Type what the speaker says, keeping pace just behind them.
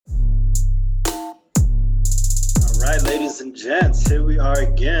Ladies and gents, here we are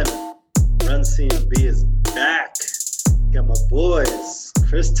again. Run CMB is back. Got my boys,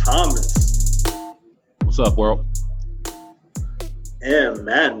 Chris Thomas. What's up, world? And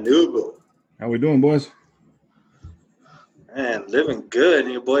Matt Newble. How we doing, boys? Man, living good.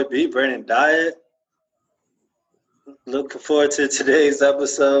 And your boy B, Brandon Diet. Looking forward to today's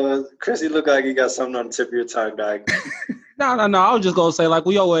episode. Chris, you look like you got something on the tip of your tongue, dog. No. I was just gonna say, like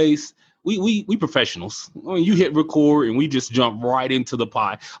we always, we professionals. I mean, you hit record and we just jump right into the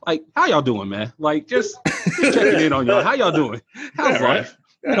pod. Like, how y'all doing, man? Like, just checking in on y'all. How y'all doing? How's life? Right?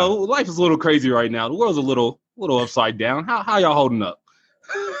 Yeah. You know, life is a little crazy right now. The world's a little upside down. How y'all holding up?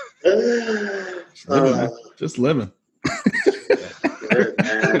 Just living.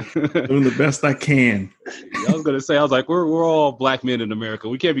 Doing the best I can. I was gonna say, I was like, we're all black men in America.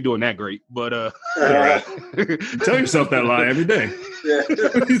 We can't be doing that great, but right. Tell yourself that lie every day. Yeah.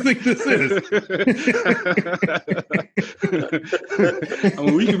 What do you think this is? I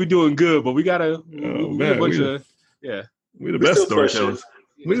mean, we could be doing good, but we gotta. We're the best storytellers.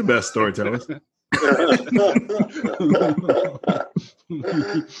 We're the best storytellers.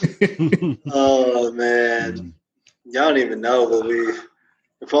 Oh man, y'all don't even know, but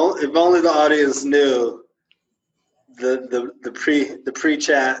if only the audience knew the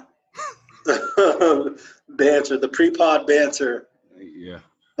pre-chat banter, the pre-pod banter. Yeah.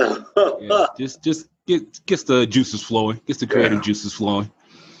 Just gets the juices flowing, gets the creative juices flowing.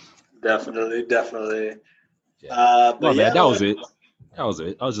 Definitely. Yeah. But man, that was it. I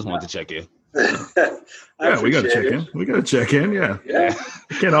just wanted to check in. Yeah, we got to check in. We got to check in. Yeah. It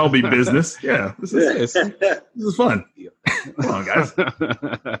can't all be business. Yeah, this is fun. Come on, guys.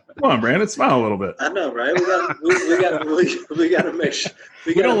 Come on, Brandon. Smile a little bit. I know, right? We got to make sure.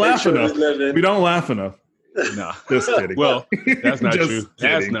 We don't laugh enough. We don't laugh enough. No, just kidding. Well, that's not true.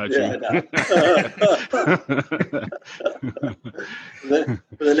 Kidding. That's not true.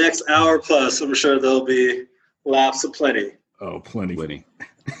 For the next hour plus, I'm sure there'll be laughs aplenty. Oh, plenty.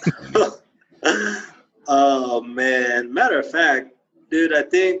 Oh man! Matter of fact, dude, I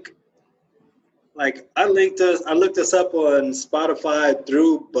think I looked us up on Spotify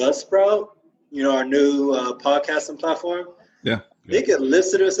through Buzzsprout. You know, our new podcasting platform. Yeah, they get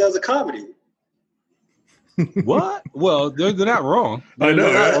listed us as a comedy. What? Well, they're not wrong. I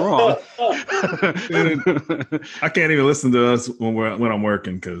know. They're not wrong. I can't even listen to us when I'm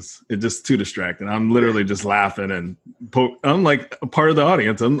working because it's just too distracting. I'm literally just laughing and I'm like a part of the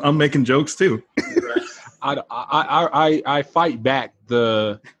audience. I'm making jokes too. I fight back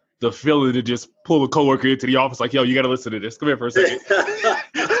the feeling to just pull a coworker into the office like, yo, you got to listen to this. Come here for a second.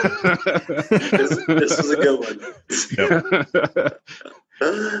 This was a good one. Yep.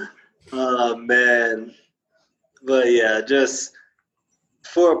 Oh man. But yeah, just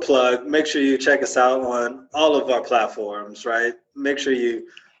for a plug, make sure you check us out on all of our platforms, right? Make sure you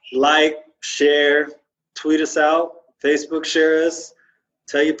like, share, tweet us out, Facebook share us,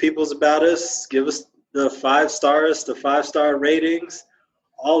 tell your peoples about us, give us the 5 stars, the 5-star ratings,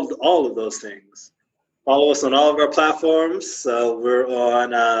 all of those things. Follow us on all of our platforms. So we're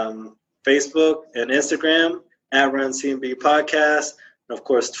on Facebook and Instagram at Run CMB Podcast. Of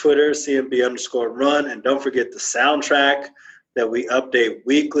course, Twitter, CMB_run. And don't forget the soundtrack that we update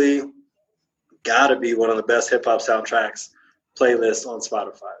weekly. Gotta be one of the best hip hop soundtracks playlists on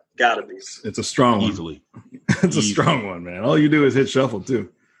Spotify. Gotta be. It's a strong one. Easily. It's a strong one, man. All you do is hit shuffle,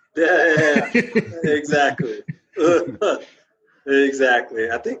 too. Yeah. Exactly. Exactly.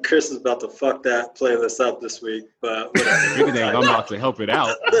 I think Chris is about to fuck that playlist up this week, but whatever. Anything, I'm about to help it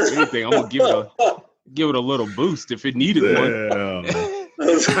out. Anything, I'm going to give it a little boost if it needed one.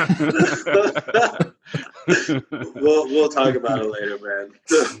 We'll talk about it later, man.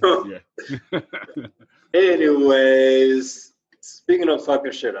 Anyways, speaking of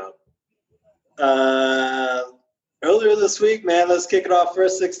fucking shit up, earlier this week, man, let's kick it off.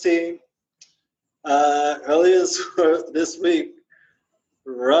 First 16. Earlier this week,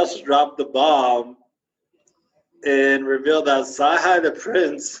 Rush dropped the bomb and revealed that Cy the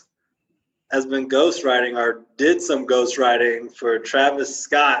Prince has been ghostwriting or did some ghostwriting for Travis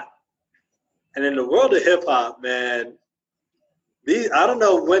Scott. And in the world of hip hop, man, I don't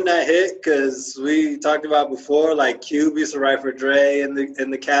know when that hit because we talked about before, like Cube used to write for Dre and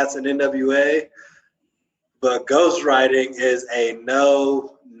the Cats and NWA. But ghostwriting is a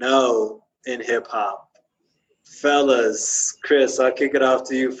no in hip hop. Fellas, Chris, I'll kick it off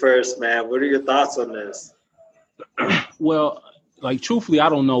to you first, man. What are your thoughts on this? Well, like, truthfully, I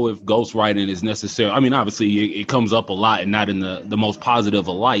don't know if ghostwriting is necessary. I mean, obviously, it comes up a lot and not in the most positive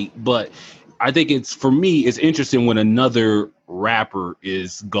of light. But I think for me, it's interesting when another rapper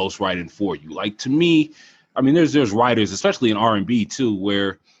is ghostwriting for you. Like, to me, I mean, there's writers, especially in R&B too,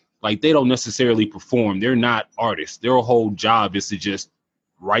 where like they don't necessarily perform. They're not artists. Their whole job is to just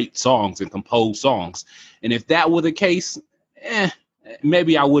write songs and compose songs. And if that were the case,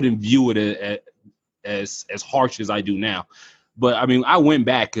 maybe I wouldn't view it as harsh as I do now. But I mean, I went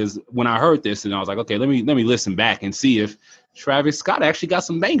back because when I heard this, and I was like, okay, let me listen back and see if Travis Scott actually got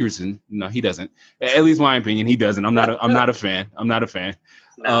some bangers. And no, he doesn't. At least my opinion, he doesn't. I'm not a fan.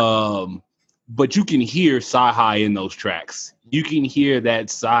 No. But you can hear Sci-Hi in those tracks. You can hear that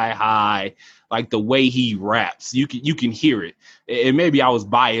Sci-Hi, like the way he raps. You can hear it. And maybe I was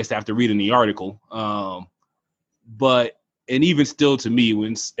biased after reading the article. But even still, to me,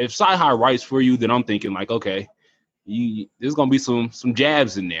 if Sci-Hi writes for you, then I'm thinking like, okay, there's gonna be some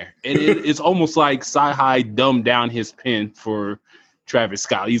jabs in there. And it's almost like Sci-Hi dumbed down his pen for Travis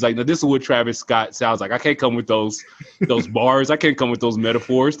Scott. He's like, no, this is what Travis Scott sounds like. I can't come with those bars. I can't come with those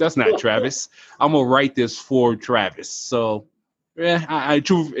metaphors. That's not Travis. I'm gonna write this for Travis. So yeah,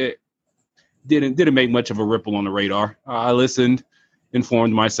 it didn't make much of a ripple on the radar. I listened,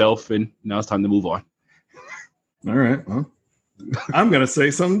 informed myself, and now it's time to move on. All right. Well, I'm going to say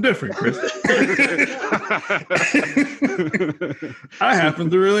something different, Chris. I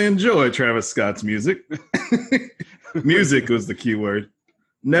happen to really enjoy Travis Scott's music. Music was the key word.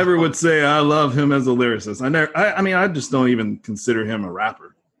 Never would say I love him as a lyricist. I just don't even consider him a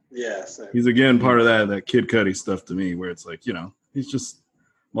rapper. Yeah. He's again part of that Kid Cudi stuff to me, where it's like, he's just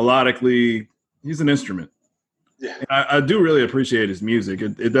melodically, he's an instrument. Yeah. And I do really appreciate his music.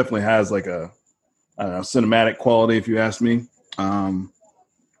 It definitely has like a cinematic quality, if you ask me.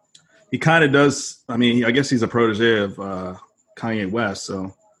 He kind of does. I mean, I guess he's a protege of Kanye West,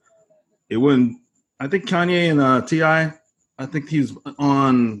 so it wouldn't. I think Kanye and T.I., I think he's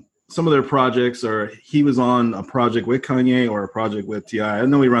on some of their projects, or he was on a project with Kanye or a project with T.I. I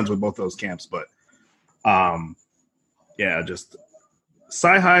know he runs with both those camps, but just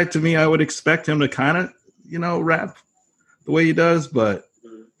Sci-Hi, to me, I would expect him to kind of, rap the way he does, but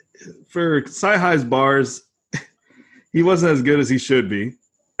for Sci-Hi's bars, he wasn't as good as he should be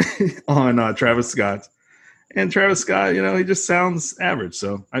on Travis Scott. And Travis Scott, he just sounds average.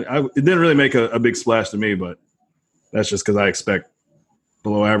 So it didn't really make a big splash to me, but that's just because I expect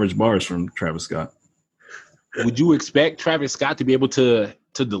below average bars from Travis Scott. Would you expect Travis Scott to be able to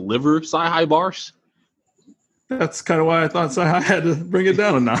deliver Sci-Hi bars? That's kind of why I thought Sci-Hi had to bring it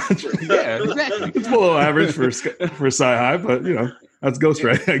down a notch. Yeah, exactly. It's below average for Sci-Hi, but, that's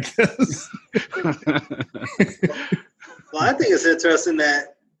ghostwriting, I guess. Well, I think it's interesting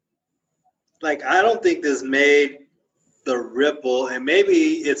that, I don't think this made the ripple, and maybe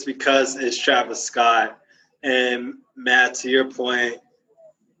it's because it's Travis Scott. And Matt, to your point,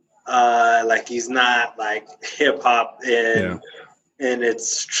 he's not hip hop in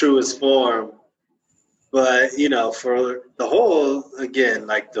its truest form. But for the whole, again,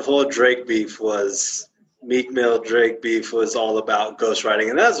 the whole Drake beef was. Meek Mill Drake beef was all about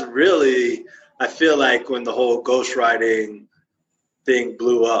ghostwriting. And that's really, I feel like, when the whole ghostwriting thing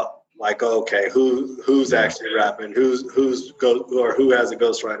blew up. Okay, who's actually rapping? Who has a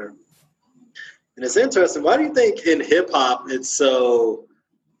ghostwriter? And it's interesting. Why do you think in hip hop it's so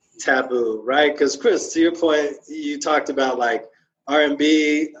taboo, right? Because Chris, to your point, you talked about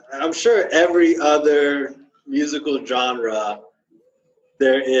R&B. I'm sure every other musical genre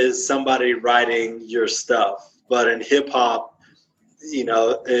there is somebody writing your stuff, but in hip hop,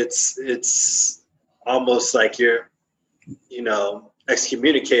 it's almost like you're,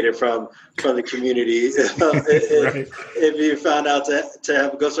 excommunicated from the community if you found out to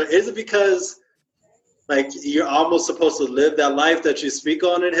have a ghostwriter. Is it because you're almost supposed to live that life that you speak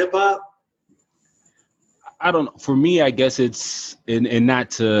on in hip hop? I don't know. For me, I guess it's and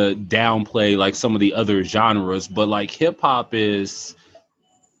not to downplay some of the other genres, but hip hop is.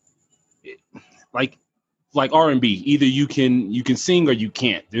 Like R&B, either you can sing or you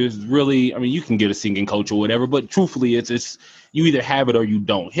can't. There's really, you can get a singing coach or whatever, but truthfully, it's you either have it or you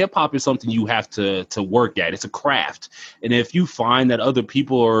don't. Hip hop is something you have to work at. It's a craft, and if you find that other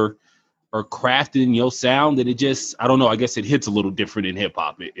people are crafting your sound, then it just, I don't know. I guess it hits a little different in hip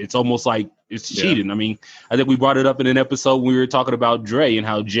hop. It's almost like it's cheating. I think we brought it up in an episode when we were talking about Dre and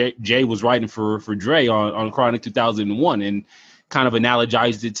how Jay was writing for Dre on Chronic 2001 and. Kind of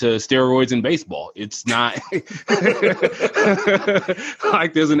analogized it to steroids in baseball. It's not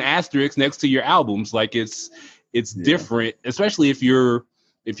there's an asterisk next to your albums. It's different, especially if you're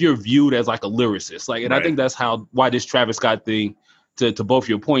viewed as a lyricist. I think that's why this Travis Scott thing to both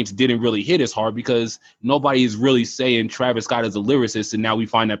your points, didn't really hit as hard because nobody is really saying Travis Scott is a lyricist, and now we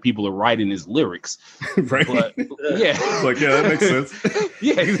find that people are writing his lyrics. Right. But, yeah. It's like, yeah, that makes sense.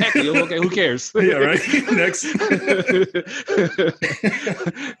 Yeah, exactly. Okay, who cares? Yeah, right. Next.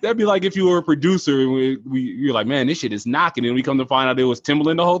 That'd be like if you were a producer and you're like, man, this shit is knocking, and we come to find out it was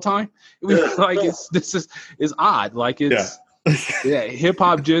Timbaland the whole time. Like it's odd. Like it's hip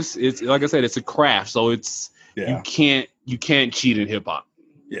hop it's like I said, it's a craft, so it's you can't cheat in hip hop.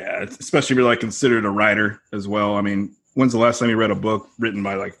 Yeah, especially if you're like considered a writer as well. I mean, when's the last time you read a book written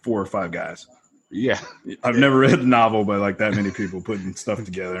by like 4 or 5 guys? Yeah, I've never read a novel by like that many people putting stuff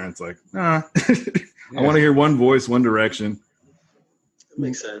together, and it's like, I want to hear one voice, one direction. That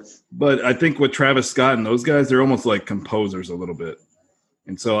makes sense. But I think with Travis Scott and those guys, they're almost like composers a little bit,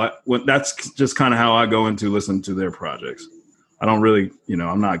 and so that's just kind of how I go into listen to their projects. I don't really,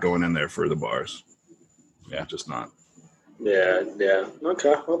 I'm not going in there for the bars. Yeah, just not. Yeah.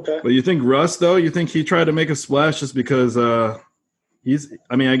 Okay. But you think Russ, though? You think he tried to make a splash just because I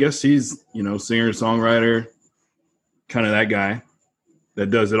guess he's, singer, songwriter, kind of that guy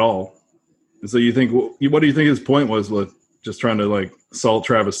that does it all. And so you think, what do you think his point was with just trying to like assault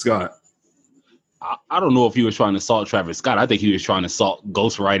Travis Scott? I don't know if he was trying to assault Travis Scott. I think he was trying to assault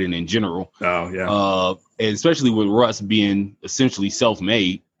ghostwriting in general. Oh, yeah. And especially with Russ being essentially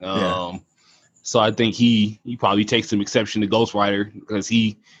self-made. So I think he probably takes some exception to ghostwriter because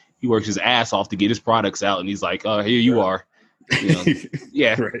he works his ass off to get his products out. And he's like, here you are.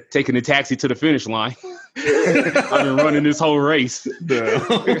 Right. Taking the taxi to the finish line. I've been running this whole race. Y'all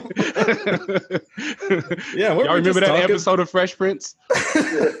remember that episode of Fresh Prince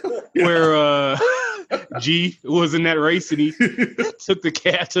where G was in that race and he took the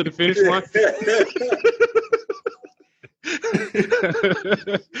cab to the finish line?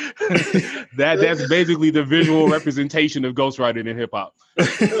 That's basically the visual representation of ghostwriting in hip hop.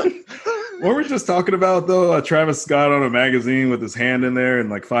 What we're just talking about, though, Travis Scott on a magazine with his hand in there,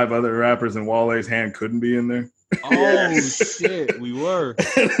 and like 5 other rappers, and Wale's hand couldn't be in there. Oh shit, we were.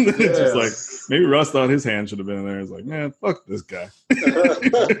 It's just like maybe Russ thought his hand should have been in there. It's like, man, fuck this guy.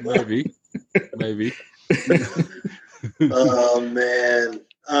 Maybe. Oh man.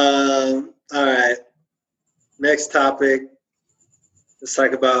 All right. Next topic. Let's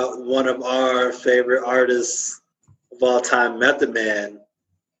talk about one of our favorite artists of all time, Method Man.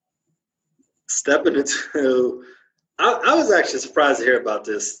 Stepping into, I was actually surprised to hear about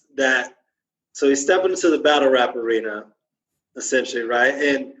this. So he's stepping into the battle rap arena, essentially, right?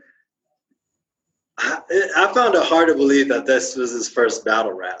 And I found it hard to believe that this was his first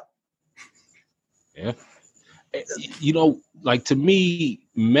battle rap. Yeah. Like to me,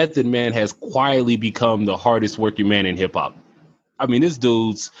 Method Man has quietly become the hardest working man in hip hop. I mean, this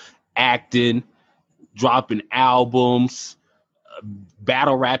dude's acting, dropping albums,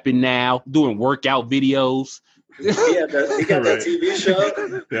 battle rapping now, doing workout videos. He got that TV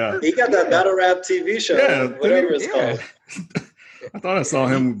show. Yeah. He got that battle rap TV show. Yeah, whatever it's called. I thought I saw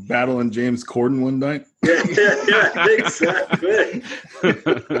him battling James Corden one night. Yeah, exactly.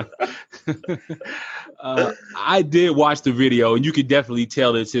 I did watch the video, and you could definitely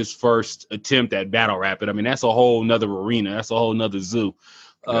tell it's his first attempt at battle rapping. I mean, that's a whole nother arena. That's a whole nother zoo.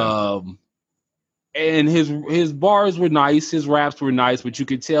 Yeah. And his bars were nice. His raps were nice, but you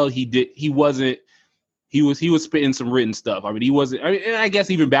could tell he was spitting some written stuff. I mean, he wasn't. And I guess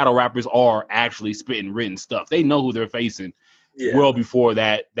even battle rappers are actually spitting written stuff. They know who they're facing well before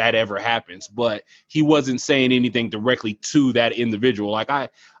that ever happens. But he wasn't saying anything directly to that individual. Like I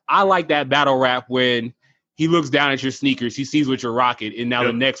like that battle rap when he looks down at your sneakers, he sees what you're rocking, and now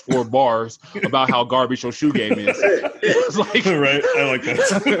the next 4 bars about how garbage your shoe game is. It's like, right, I like that.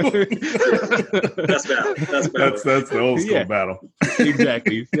 That's battle. That's the old school battle.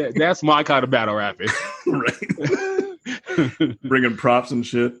 Exactly. That's my kind of battle rapping. Right. Bringing props and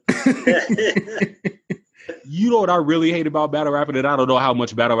shit. You know what I really hate about battle rapping, and I don't know how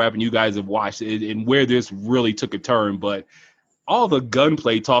much battle rapping you guys have watched and where this really took a turn, but all the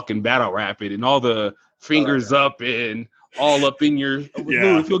gunplay talking battle rapping and all the fingers up and all up in your dude,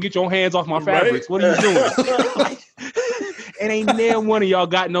 if you'll get your hands off my fabrics, what are you doing? And ain't near one of y'all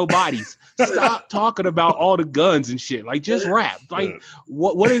got no bodies. Stop talking about all the guns and shit. Like, just rap. Like,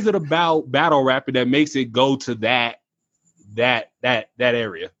 what is it about battle rapping that makes it go to that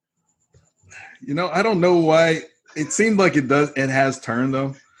area? I don't know why. It seemed like it does. It has turned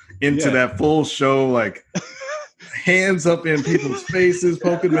though into that full show, like hands up in people's faces,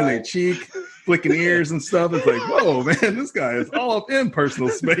 poking them in their cheek, flicking ears and stuff. It's like, whoa, man, this guy is all up in personal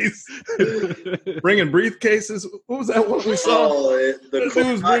space. Bringing briefcases. What was that one we saw? The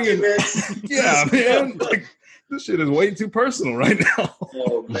dude's bringing. Yeah, man. Like, This shit is way too personal right now.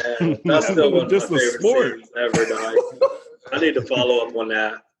 Oh man, that's still one of my Just a favorite sport. scenes ever, dog. I need to follow up on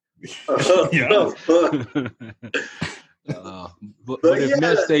that. But if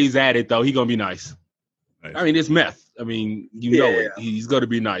Meth stays at it, though, he's gonna be nice. I mean, it's Meth. I mean, you know it. He's gonna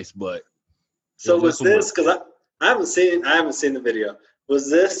be nice, but. So was this because I haven't seen the video. Was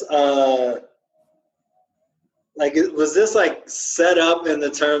this was this like set up in the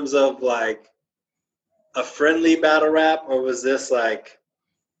terms of like a friendly battle rap, or was this like?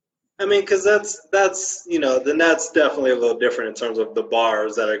 I mean, because that's then that's definitely a little different in terms of the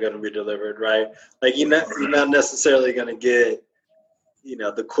bars that are going to be delivered, right? Like you're not necessarily going to get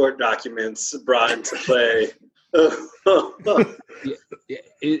the court documents brought into play.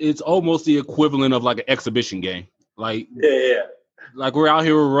 It's almost the equivalent of like an exhibition game. Like like we're out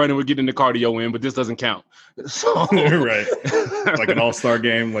here, we're running, we're getting the cardio in, but this doesn't count. So right, like an all-star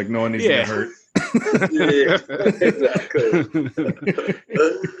game, like no one needs to get hurt. Yeah, exactly.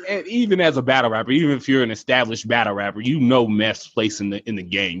 And even as a battle rapper, even if you're an established battle rapper, Meth's place in the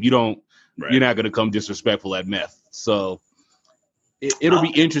game. You're not going to come disrespectful at Meth. So it'll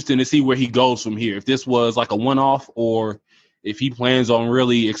be interesting to see where he goes from here. If this was like a one-off, or if he plans on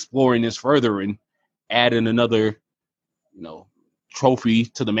really exploring this further and adding another, trophy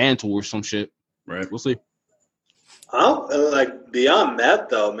to the mantle or some shit. Right. We'll see. Like beyond that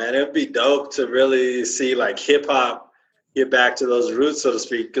though, man, it'd be dope to really see like hip hop get back to those roots, so to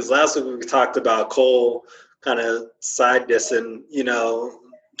speak. Because last week we talked about Cole kind of side dissing,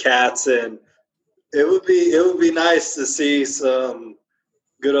 cats, and it would be nice to see some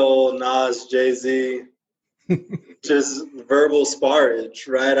good old Nas, Jay-Z, just verbal sparring,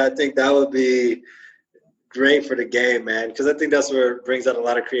 right? I think that would be great for the game, man, because I think that's where it brings out a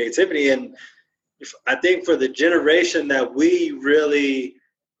lot of creativity. And I think for the generation that we really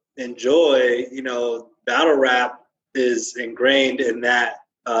enjoy, battle rap is ingrained in that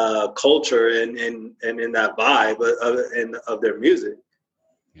culture and in that vibe of their music.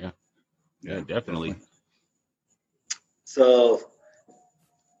 Yeah, definitely. So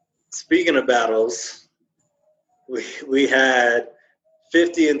speaking of battles, we had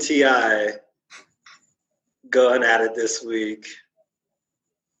 50 and T.I. going at it this week.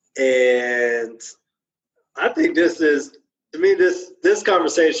 And I think this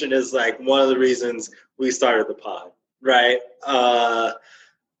conversation is like one of the reasons we started the pod, right?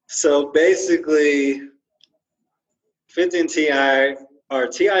 So basically 50 and T.I.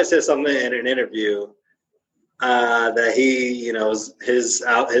 said something in an interview that he,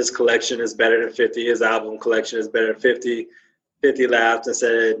 his collection is better than 50, his album collection is better than 50. 50 laughed and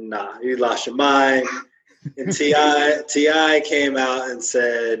said, nah, you lost your mind. And T.I. came out and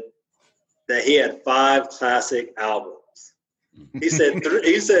said that he had 5 classic albums. He said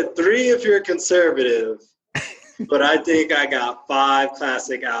 3 if you're conservative, but I think I got 5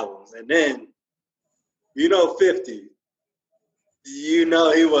 classic albums. And then, 50, he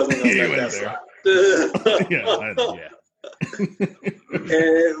wasn't going to let that slide.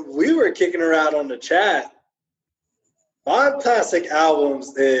 And we were kicking around on the chat. 5 classic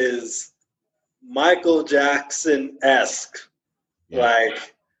albums is Michael Jackson-esque. Yeah.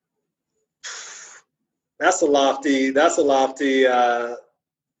 Like, that's a lofty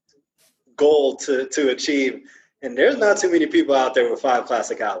goal to achieve. And there's not too many people out there with 5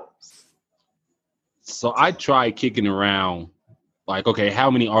 classic albums. So I tried kicking around, like, okay,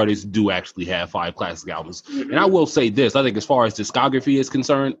 how many artists do actually have 5 classic albums? Mm-hmm. And I will say this, I think as far as discography is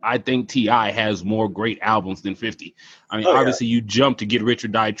concerned, I think T.I. has more great albums than 50. I mean, obviously you jump to Get Rich or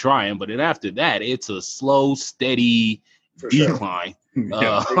Die Trying, but then after that, it's a slow, steady decline.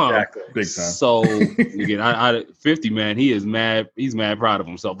 Yeah, exactly. Big time. So again, I 50, man, he's mad proud of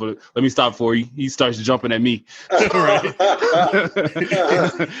himself. But let me stop for you. He starts jumping at me. Right.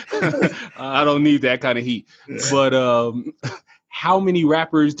 I don't need that kind of heat. But how many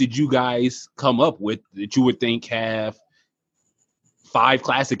rappers did you guys come up with that you would think have 5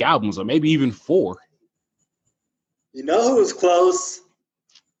 classic albums, or maybe even 4? You know who was close?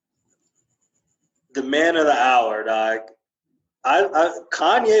 The man of the hour, dog.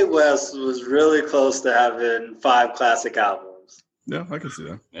 Kanye West was really close to having 5 classic albums. Yeah, I can see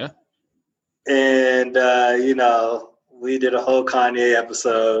that. Yeah. And, we did a whole Kanye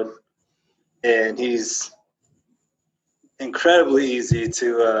episode, and he's incredibly easy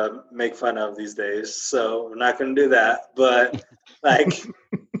to make fun of these days. So we're not going to do that. But, like,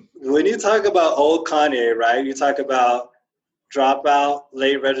 when you talk about old Kanye, right, you talk about Dropout,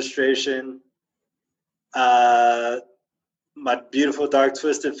 Late Registration, My Beautiful Dark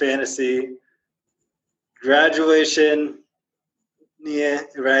Twisted Fantasy, Graduation, yeah,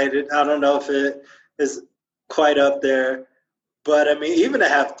 right. I don't know if it is quite up there. But I mean, even to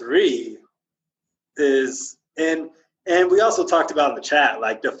have 3 is, and we also talked about in the chat,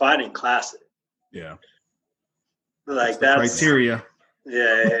 like defining classic. Yeah. Like that's criteria.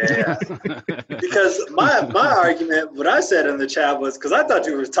 Yeah. Because my argument, what I said in the chat was, because I thought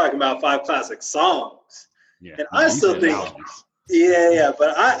you were talking about 5 classic songs. Yeah. And I still think,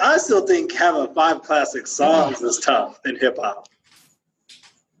 but I still think having 5 classic songs is tough in hip hop.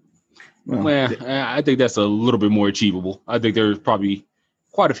 Well, I think that's a little bit more achievable. I think there's probably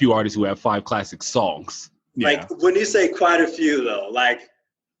quite a few artists who have 5 classic songs. Like when you say quite a few, though, like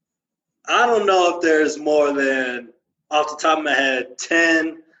I don't know if there's more than, off the top of my head,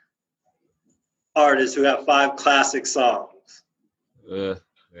 10 artists who have 5 classic songs.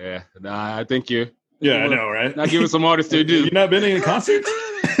 I think you're. Yeah, I know, right? Not giving some artists their due. You not been in concerts?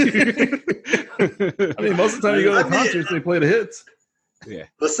 I mean, most of the time you go to concerts, they play the hits. Yeah.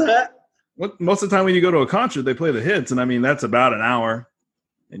 What's that? Most of the time when you go to a concert, they play the hits, and I mean that's about an hour,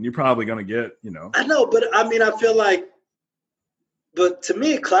 and you're probably gonna get, I know, but I mean, I feel like, but to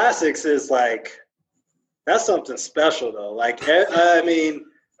me, classics is like, that's something special though. Like, I mean,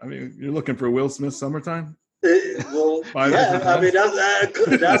 you're looking for Will Smith "Summertime." Well, yeah, I mean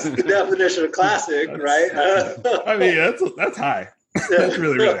that's the definition of classic, right? I mean that's high. That's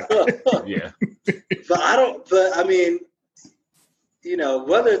really high. Yeah. But I mean,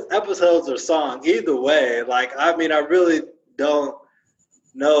 whether it's episodes or song, either way, like I mean, I really don't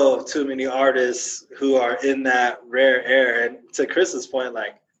know of too many artists who are in that rare air. And to Chris's point,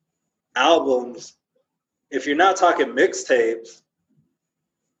 like albums, if you're not talking mixtapes,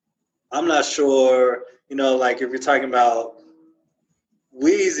 I'm not sure. Like if you're talking about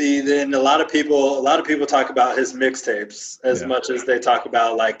Weezy, then a lot of people talk about his mixtapes as much as they talk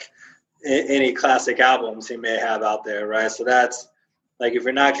about like any classic albums he may have out there, right? So that's like, if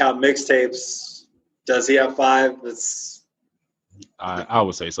you're not counting mixtapes, does he have 5? I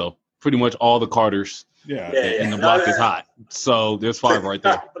would say so. Pretty much all the Carters. And the block is hot. So there's 5 right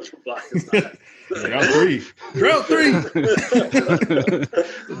there. Drought 3.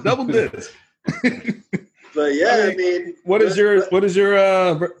 Double disc. But yeah, I mean, what's your what's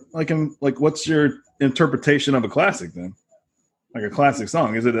your interpretation of a classic then? Like a classic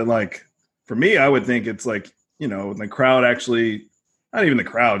song? Is it like, for me, I would think it's like, the crowd actually, not even the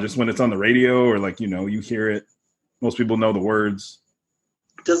crowd, just when it's on the radio or like, you hear it. Most people know the words.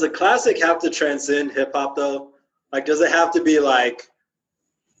 Does a classic have to transcend hip hop though? Like, does it have to be like,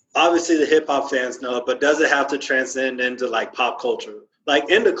 obviously the hip hop fans know it, but does it have to transcend into like pop culture?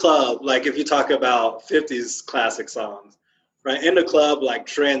 Like in the club, like if you talk about 50s classic songs, right? In the club, like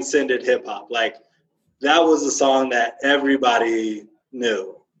transcended hip hop. Like that was a song that everybody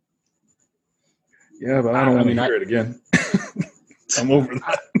knew. Yeah, but I don't want to hear it again. I'm over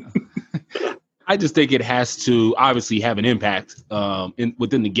that. I just think it has to obviously have an impact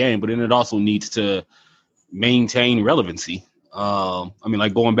within the game, but then it also needs to maintain relevancy. I mean,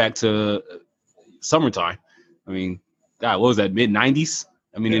 like going back to Summertime. I mean, God, what was that, mid-90s?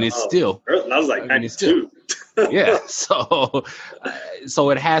 I mean, and it's still. That was like 92. Yeah, so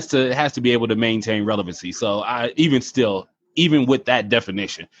it has to be able to maintain relevancy. So even with that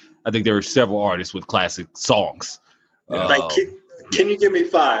definition, I think there are several artists with classic songs. Can you give me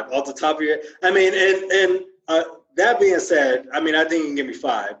 5 off the top of your head? I mean, and that being said, I mean, I think you can give me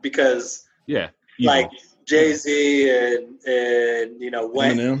 5 because like Jay-Z and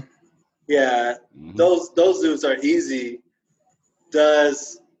Wayne. Eminem. Yeah, those dudes are easy.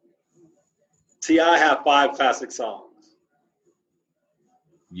 Does T.I. have 5 classic songs?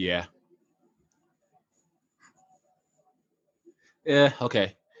 Yeah. Yeah,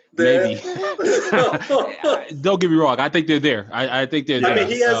 okay. Maybe. Don't get me wrong. I think they're there. I think they're there. I mean,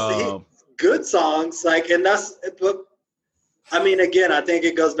 he has good songs, like, and but I mean, again, I think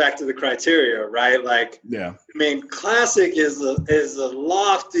it goes back to the criteria, right? Like, I mean, classic is a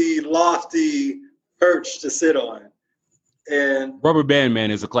lofty perch to sit on. And Rubber Band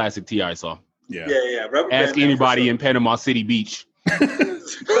Man is a classic T.I. song. Yeah. Ask anybody in Panama City Beach.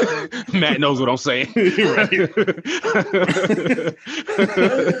 Matt knows what I'm saying. Right.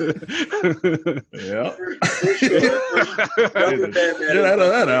 Yeah. For sure. Get out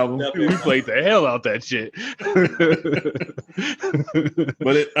of that album. We played the hell out that shit.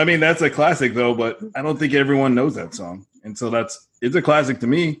 But I mean, that's a classic though, but I don't think everyone knows that song. And so it's a classic to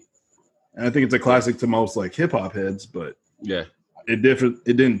me. And I think it's a classic to most like hip hop heads, but it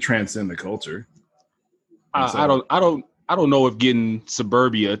didn't transcend the culture. I don't know if getting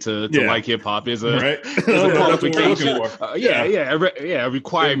Suburbia to like hip hop is a qualification. A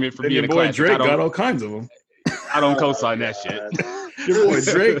requirement for being a classic. Drake got all kinds of them. I don't co-sign that shit. Your boy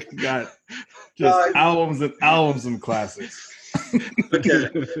Drake got Just albums and albums and classics. Okay.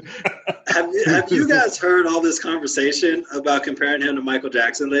 Have you guys heard all this conversation about comparing him to Michael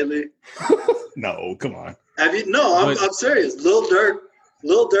Jackson lately? No, come on. Have you? No, I'm serious. Lil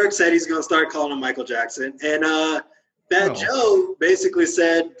Durk said he's gonna start calling him Michael Jackson, and Fat Joe basically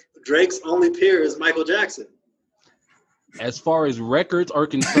said Drake's only peer is Michael Jackson. As far as records are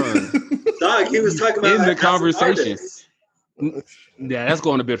concerned, dog, he was talking about in the conversation. Yeah, that's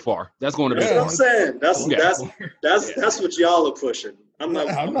going a bit far. That's going a bit far. I'm saying that's what y'all are pushing. I'm not.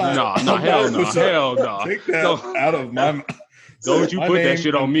 No, hell no. Take that out of my mouth. Don't you put that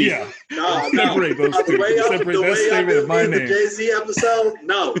shit on me. Yeah. No. Separate those two. Separate that statement of my name. The Jay-Z episode?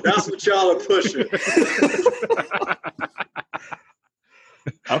 No, that's what y'all are pushing.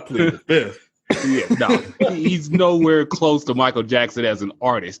 I plead the fifth. Yeah, no. He's nowhere close to Michael Jackson as an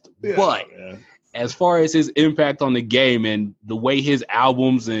artist. Yeah, but as far as his impact on the game and the way his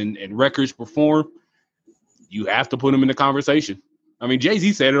albums and records perform, you have to put him in the conversation. I mean,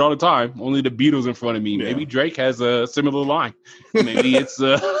 Jay-Z said it all the time. Only the Beatles in front of me. Yeah. Maybe Drake has a similar line. Maybe it's.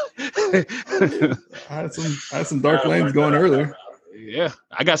 I had some Dark Lanes going earlier. Yeah,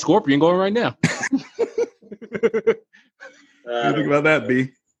 I got Scorpion going right now. What do you think about that,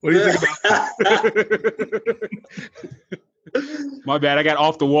 B? What do you think about that? My bad. I got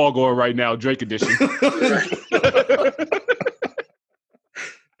Off the Wall going right now, Drake edition.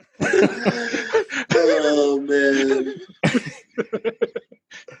 Oh man.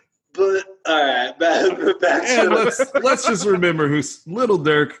 But all right, back to let's just remember who's Little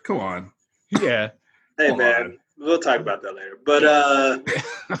Durk. Come on. Yeah. Hey man, we'll talk about that later. But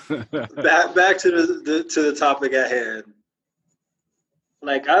back to the topic at hand.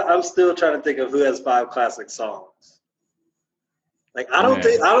 Like I'm still trying to think of who has 5 classic songs. Like I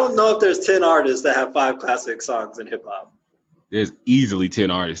don't know if there's 10 artists that have 5 classic songs in hip hop. There's easily 10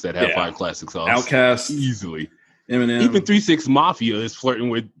 artists that have 5 classic songs. Outkast, easily. Eminem. Even 3 6 Mafia is flirting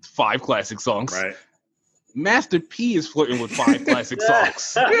with 5 classic songs. Right. Master P is flirting with 5 classic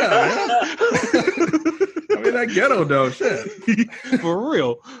songs. Yeah. I mean, that ghetto though, shit. For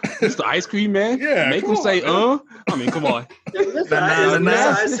real. It's the Ice Cream Man. Yeah. Make him say, I mean, come on. Miss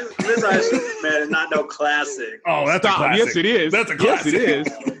Ice Cream Man is not no classic. Oh, that's a classic. Yes, it is. That's a classic. Yes,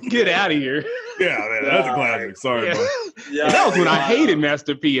 it is. Get out of here. Yeah, man, that's a classic. Sorry, yeah. That was when I hated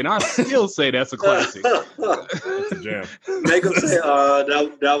Master P, and I still say that's a classic. That's a jam. Make him say,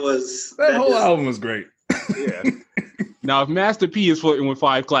 that whole album was great. Yeah. Now, if Master P is flirting with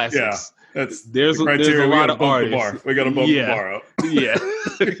 5 classics, there's a lot of artists. We got to bump the bar up. Yeah.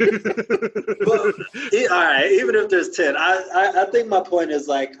 All right. Even if there's 10, I think my point is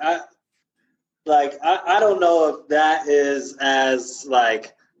I don't know if that is as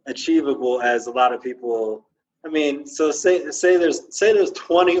achievable as a lot of people. I mean, so say there's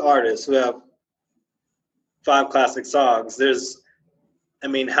 20 artists who have 5 classic songs.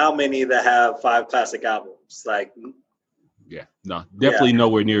 How many that have 5 classic albums? Definitely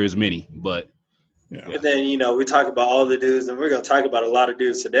nowhere near as many. But and then we talk about all the dudes, and we're gonna talk about a lot of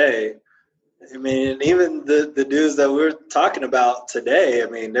dudes today. I mean, even the dudes that we're talking about today. I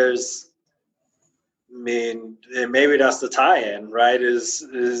mean, and maybe that's the tie-in, right?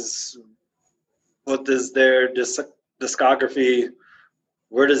 Is what does their discography?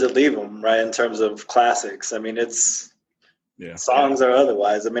 Where does it leave them, right? In terms of classics, I mean, it's songs or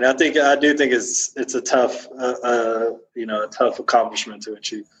otherwise. I mean, I do think it's a tough, a tough accomplishment to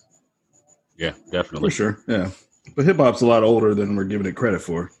achieve. Yeah, definitely. For sure. Yeah, but hip hop's a lot older than we're giving it credit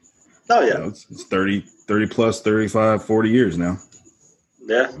for. Oh yeah, it's 30 plus, 35, 40 years now.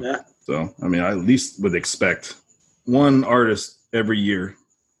 Yeah. So, I mean, I at least would expect one artist every year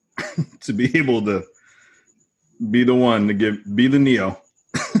to be able to be the one to be the Neo.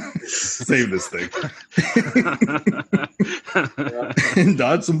 Save this thing. And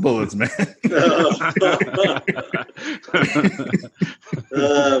dodge some bullets, man.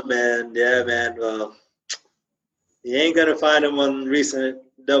 Oh, man. Yeah, man. Well, you ain't going to find him on recent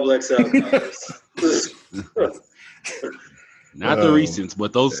XXL covers. Not the recents,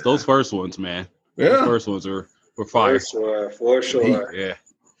 but those first ones, man. Yeah. Those first ones were fire. For sure. Yeah.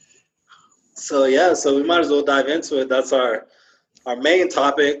 So we might as well dive into it. That's our main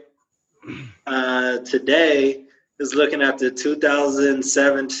topic today is looking at the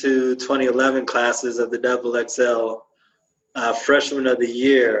 2007 to 2011 classes of the XXL Freshman of the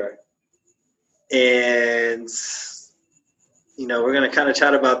Year. And, we're going to kind of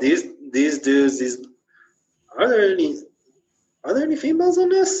chat about these dudes. Are there any females on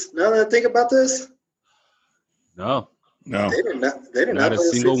this? Now that I think about this? No. They did not Not a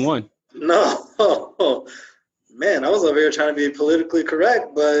single one. No. Man, I was over here trying to be politically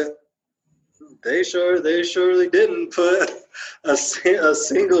correct, but They surely didn't put a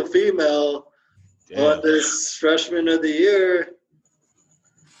single female on this freshman of the year.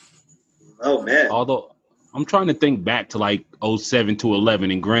 Oh man. Although I'm trying to think back to like 07 to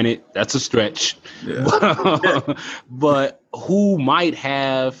 11, and granted, that's a stretch. Yeah. But who might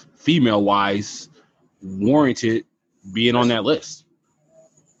have female wise warranted being on that list?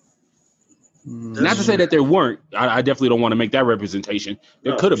 Not to say that there weren't. I definitely don't want to make that representation.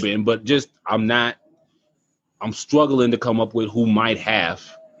 There could have been, but just I'm struggling to come up with who might have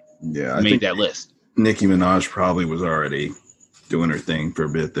made that list. Nicki Minaj probably was already doing her thing for a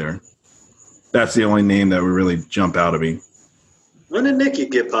bit there. That's the only name that would really jump out at me. When did Nicki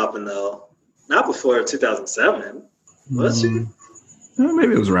get popping though? Not before 2007. Was she?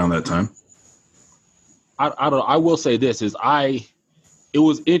 Maybe it was around that time. I don't know. I will say this is it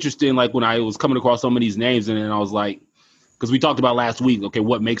was interesting, like when I was coming across some of these names, and then I was like, because we talked about last week, okay,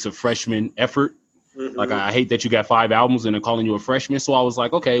 what makes a freshman effort? Mm-hmm. Like, I hate that you got 5 albums and they're calling you a freshman. So I was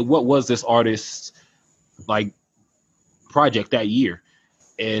like, okay, what was this artist's like project that year?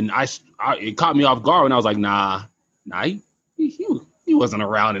 And it caught me off guard, and I was like, nah, he wasn't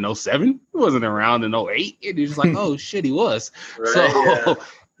around in 07. He wasn't around in 08. And it's just like, oh shit, he was.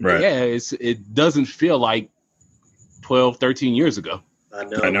 Right, it doesn't feel like 12, 13 years ago. I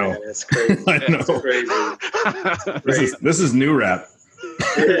know. Man, it's crazy. I know. It's crazy. This is new rap.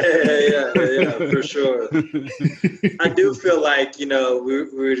 Yeah, for sure. I do feel like, we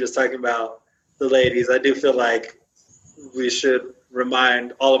were just talking about the ladies. I do feel like we should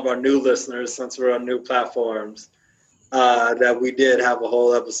remind all of our new listeners, since we're on new platforms, that we did have a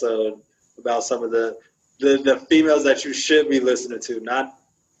whole episode about some of the females that you should be listening to. Not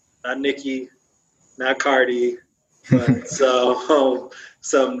Nicki, not Cardi, but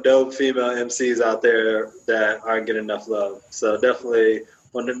some dope female MCs out there that aren't getting enough love. So definitely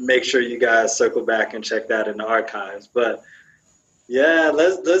want to make sure you guys circle back and check that in the archives. But yeah,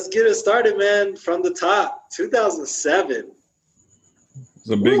 let's get it started, man. From the top, 2007. It was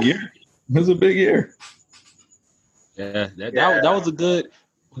a big year. It was a big year. Yeah, that was a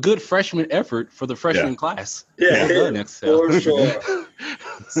good freshman effort for the freshman class. Yeah, for sure.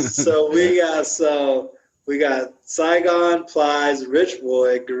 So we got Saigon, Plies, Rich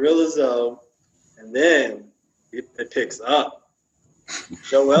Boy, Gorilla Zoe, and then it picks up.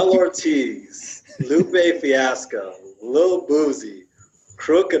 Joell Ortiz, Lupe Fiasco, Lil Boozy,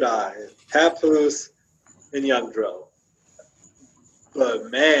 Crooked Eye, Papoose, and Young Dro.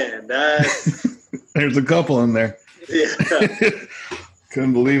 But man, there's a couple in there. Yeah.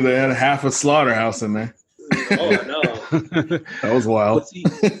 Couldn't believe they had half a slaughterhouse in there. Oh, I know. That was wild. See,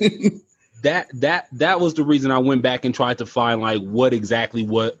 that was the reason I went back and tried to find like what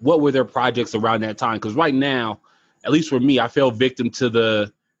were their projects around that time. Because right now, at least for me, I fell victim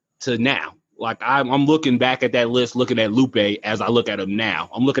to now. Like I'm looking back at that list, looking at Lupe as I look at him now.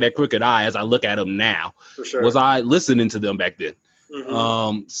 I'm looking at Crooked Eye as I look at him now. For sure. Was I listening to them back then?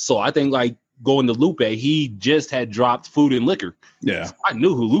 Mm-hmm. So I think like going to Lupe, he just had dropped Food and Liquor. Yeah. So I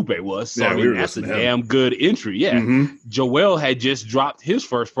knew who Lupe was. So I mean, that's a damn good entry. Yeah. Mm-hmm. Joel had just dropped his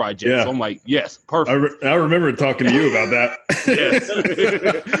first project. Yeah. So I'm like, yes, perfect. I remember talking to you about that. Yes.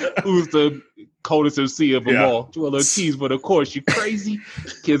 Who's the coldest MC of them all? Joel Ortiz, but of course, you crazy.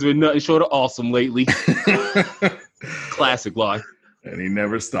 Kid's been nothing short of awesome lately. Classic line. And he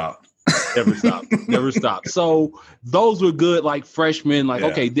never stopped. Never stopped. So those were good, like freshmen. Like,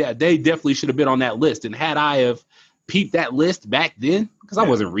 okay, they definitely should have been on that list. And had I have peeped that list back then, because I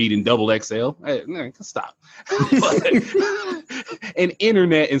wasn't reading XXL, stop. And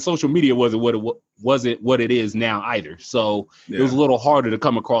internet and social media wasn't what it is now either. So it was a little harder to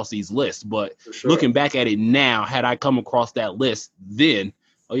come across these lists. But looking back at it now, had I come across that list then,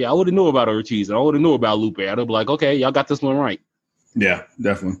 I would have knew about Ortiz and I would have knew about Lupe. I'd have been like, okay, y'all got this one right. Yeah,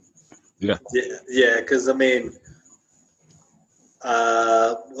 definitely. Yeah, because I mean,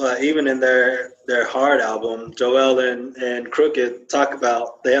 even in their Hard album, Joel and Crooked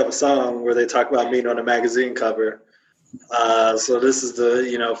they have a song where they talk about meeting on a magazine cover. So this is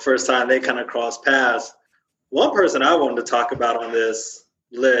the first time they kind of cross paths. One person I wanted to talk about on this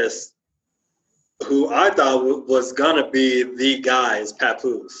list, who I thought was gonna be the guy, is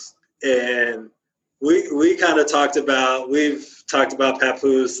Papoose, and we've talked about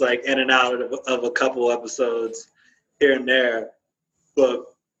Papoose like in and out of a couple episodes here and there, but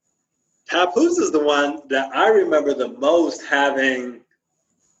Papoose is the one that I remember the most having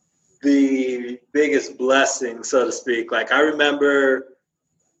the biggest blessing, so to speak. Like I remember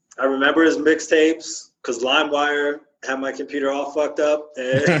his mixtapes because LimeWire had my computer all fucked up,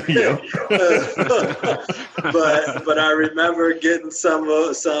 and but I remember getting some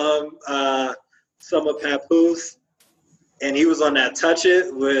some of Papoose, and he was on that Touch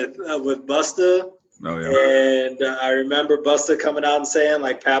It with Busta. Oh yeah. And I remember Busta coming out and saying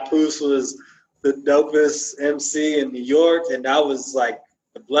like Papoose was the dopest MC in New York, and that was like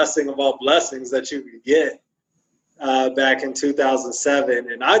the blessing of all blessings that you could get back in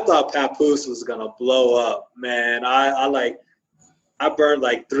 2007. And I thought Papoose was gonna blow up, man. I burned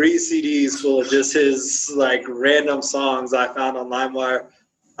like 3 CDs full of just his like random songs I found on LimeWire.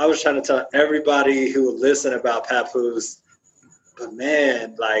 I was trying to tell everybody who would listen about Papoose, but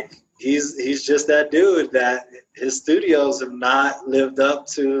man, like he's just that dude that his studios have not lived up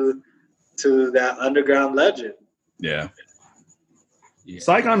to that underground legend. Yeah.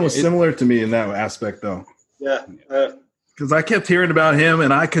 Saigon was similar to me in that aspect, though. Yeah. Because I kept hearing about him,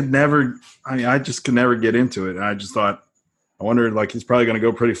 and I just could never get into it. And I just thought, I wondered, like, he's probably going to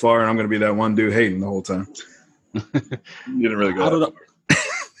go pretty far, and I'm going to be that one dude hating the whole time. He didn't really go. I don't know.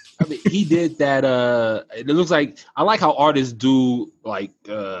 I mean, he did that. It looks like I like how artists do like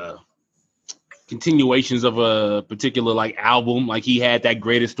continuations of a particular like album. Like he had that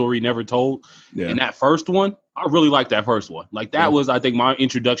Greatest Story Never Told, and that first one, I really liked that first one. Like that was, I think, my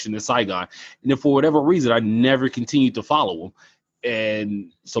introduction to Saigon. And then for whatever reason, I never continued to follow him.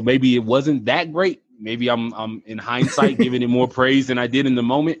 And so maybe it wasn't that great. Maybe I'm in hindsight giving it more praise than I did in the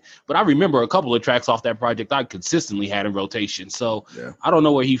moment. But I remember a couple of tracks off that project I consistently had in rotation. So I don't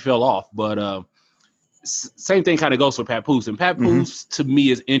know where he fell off. But same thing kind of goes for Papoose. And Papoose, to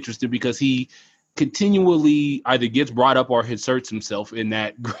me, is interesting because he continually either gets brought up or inserts himself in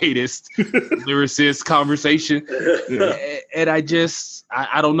that greatest lyricist conversation. And I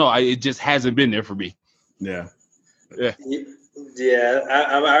don't know. It just hasn't been there for me. Yeah. Yeah,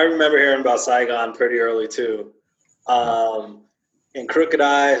 I remember hearing about Saigon pretty early too. And Crooked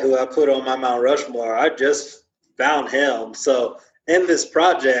I, who I put on my Mount Rushmore, I just found him. So in this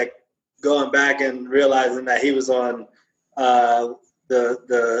project, going back and realizing that he was on the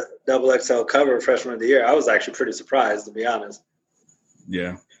XXL cover of Freshman of the Year, I was actually pretty surprised, to be honest.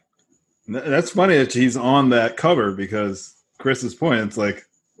 Yeah. That's funny that he's on that cover because Chris's point, it's like,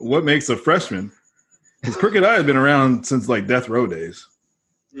 what makes a freshman? Because Crooked I had been around since like Death Row days.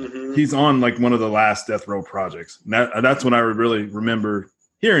 Mm-hmm. He's on like one of the last Death Row projects. And that's when I really remember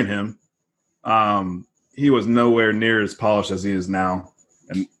hearing him. He was nowhere near as polished as he is now.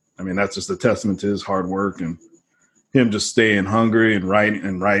 And I mean, that's just a testament to his hard work and him just staying hungry and writing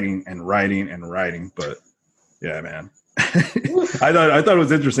and writing and writing and writing. But yeah, man. I thought it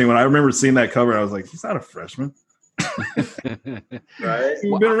was interesting when I remember seeing that cover. I was like, he's not a freshman. Right?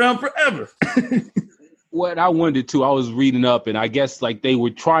 He's been around forever. What I wondered too, I was reading up, and I guess like they were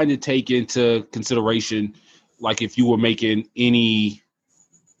trying to take into consideration, like if you were making any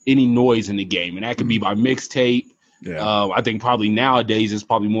noise in the game, and that could be by mixtape. Yeah. I think probably nowadays it's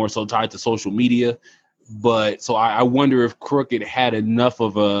probably more so tied to social media. But so I wonder if Crooked had enough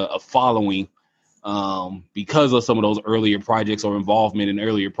of a following because of some of those earlier projects or involvement in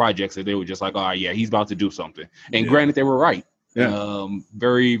earlier projects that they were just like, oh yeah, he's about to do something. And granted, they were right. Yeah.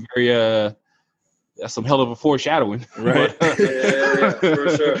 Very, very. That's some hell of a foreshadowing. Right. yeah, for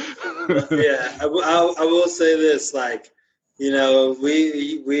sure. Yeah, I will say this, like, you know,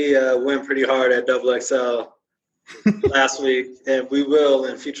 we went pretty hard at XXL last week, and we will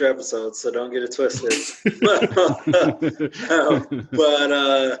in future episodes, so don't get it twisted.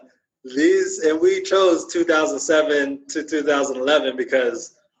 But these, and we chose 2007 to 2011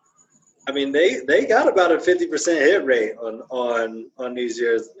 because, I mean, they got about a 50% hit rate on these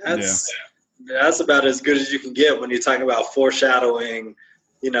years. That's about as good as you can get when you're talking about foreshadowing,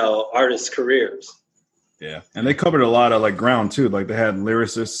 you know, artists' careers. Yeah, and they covered a lot of like ground too. Like they had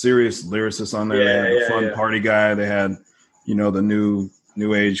serious lyricists on there. They had a fun party guy. They had, you know, the new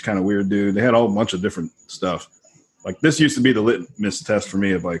age kind of weird dude. They had a whole bunch of different stuff. Like this used to be the litmus test for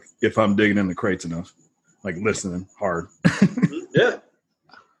me of like if I'm digging in the crates enough, like listening hard. Yeah,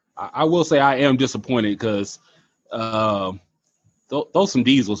 I will say I am disappointed because Those Some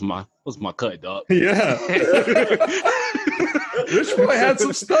D's was my cut, dog. Yeah. Rich Boy had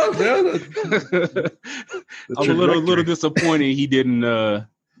some stuff, man. I'm a little disappointed he didn't really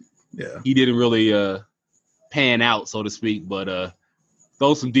pan out, so to speak. But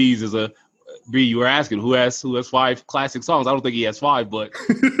Those Some D's is you were asking who has 5 classic songs. I don't think he has 5, but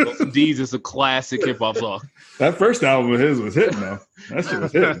Those Some D's is a classic hip hop song. That first album of his was hitting though. That shit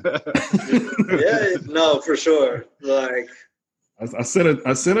was hitting. Yeah, no, for sure. Like I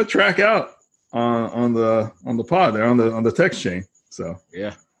sent a track out on the pod there on the text chain. So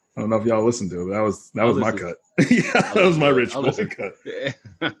yeah, I don't know if y'all listened to it, but that was my cut. Yeah, that was my Rich Boy cut.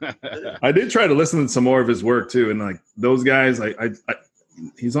 I did try to listen to some more of his work too, and like those guys, I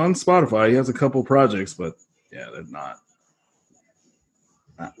he's on Spotify. He has a couple projects, but yeah, they're not.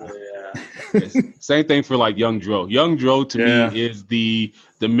 Yeah. Same thing for like Young Dro. Young Dro to me is the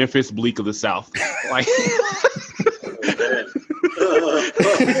Memphis Bleak of the South. Like,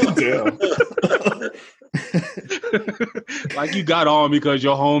 like you got on because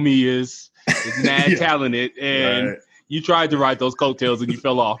your homie is mad talented, and you tried to ride those coattails and you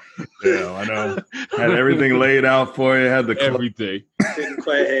fell off. Yeah, I know. Had everything laid out for you. Had the everything. Couldn't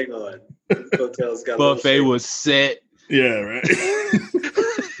quite hang on. Coattails got buffet was set. Yeah, right.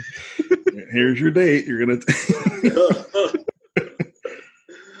 Here's your date. You're gonna.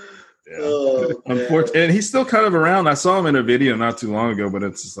 Unfortunately, and he's still kind of around. I saw him in a video not too long ago, but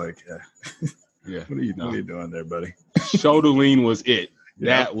it's just like, what are you doing there, buddy? Shoulder lean was it.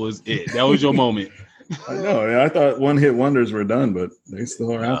 That was it. That was your moment. I know. Yeah, I thought one hit wonders were done, but they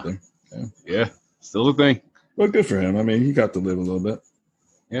still are out there. Yeah, still a thing. Well, good for him. I mean, he got to live a little bit.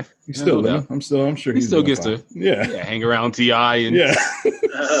 Yeah, he's still living. I'm sure he still gets fine. to hang around T.I. and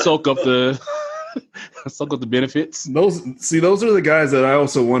soak up the benefits. Those are the guys that I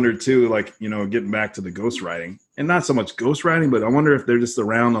also wonder too, like, getting back to the ghostwriting, and not so much ghostwriting, but I wonder if they're just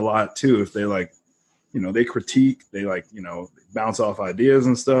around a lot too. If they like, they critique, they like, bounce off ideas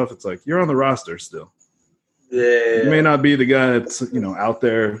and stuff. It's like, you're on the roster still. Yeah. You may not be the guy that's, out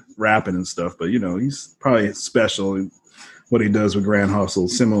there rapping and stuff, but he's probably special in what he does with Grand Hustle,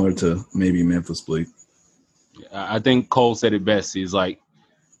 similar to maybe Memphis Bleak. I think Cole said it best. He's like,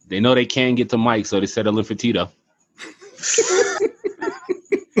 they know they can't get to Mike, so they settle in for Tito.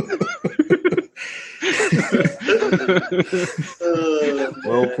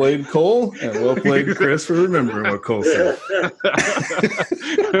 Well played, Cole, and well played, Chris, for remembering what Cole said.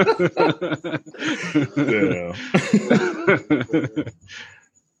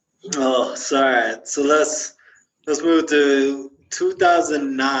 Oh, sorry. So let's move to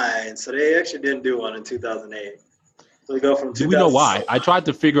 2009. So they actually didn't do one in 2008. So we go from 2000. Do we know why? I tried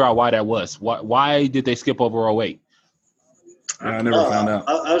to figure out why that was. Why did they skip over 08? I never found out.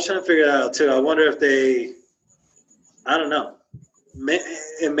 I was trying to figure it out too. I wonder if I don't know.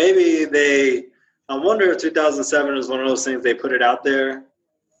 Maybe I wonder if 2007 was one of those things they put it out there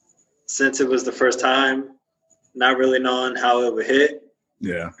since it was the first time, not really knowing how it would hit.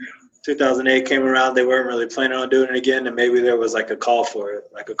 Yeah. 2008 came around, they weren't really planning on doing it again, and maybe there was like a call for it,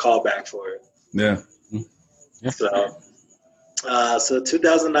 like a callback for it. Yeah. So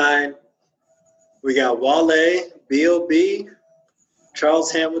 2009, we got Wale, B.O.B.,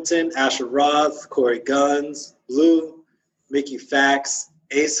 Charles Hamilton, Asher Roth, Corey Guns, Blue, Mickey Fax,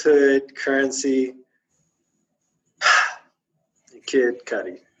 Ace Hood, Currency, and Kid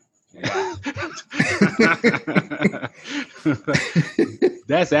Cudi.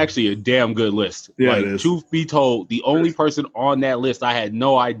 That's actually a damn good list. Yeah, it is. Truth be told, the only person on that list I had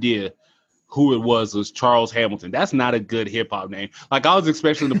no idea who it was Charles Hamilton. That's not a good hip hop name. Like, I was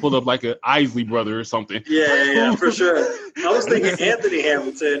expecting to pull up like an Isley brother or something. Yeah, for sure. I was thinking Anthony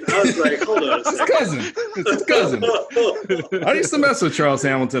Hamilton. I was like, hold on a second. It's his cousin. I used to mess with Charles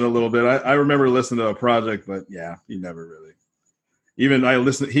Hamilton a little bit. I remember listening to a project, but yeah, he never really. Even I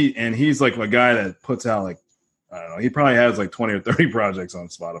listened. He's like a guy that puts out like, I don't know. He probably has like 20 or 30 projects on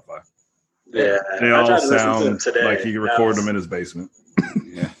Spotify. Yeah, they all sound like he recorded them in his basement.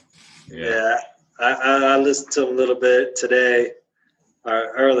 Yeah. I listened to him a little bit today,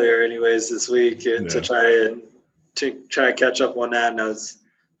 or earlier, anyways, this week, to try and catch up on that. And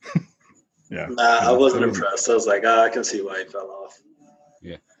I wasn't impressed. I was like, I can see why he fell off.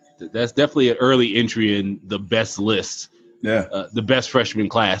 Yeah, that's definitely an early entry in the best list. Yeah, the best freshman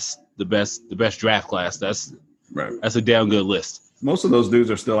class, the best draft class. That's a damn good list. Most of those dudes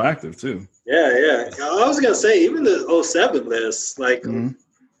are still active too. Yeah. I was gonna say even the 07 list, like. Mm-hmm.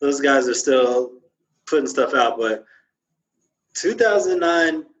 Those guys are still putting stuff out, but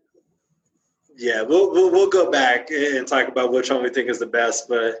 2009, we'll go back and talk about which one we think is the best.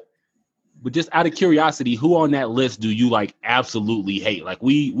 But just out of curiosity, who on that list do you like absolutely hate? Like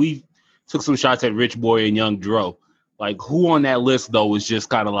we took some shots at Rich Boy and Young Dro. Like, who on that list though is just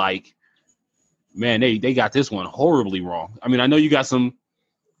kind of like, man, they got this one horribly wrong. I mean, I know you got some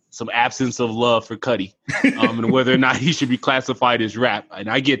absence of love for Cudi, and whether or not he should be classified as rap. And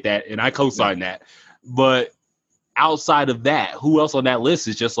I get that, and I co-sign that. But outside of that, who else on that list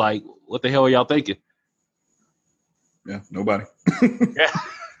is just like, what the hell are y'all thinking? Yeah, nobody.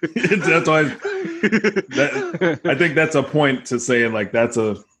 That's why I think that's a point to saying, like, that's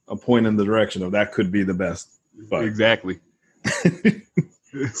a point in the direction of that could be the best. But. Exactly.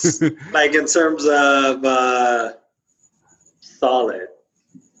 Like, in terms of solid.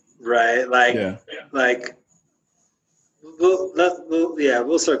 Right, like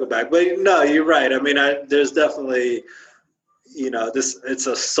we'll circle back. But no, you're right. I mean, there's definitely, it's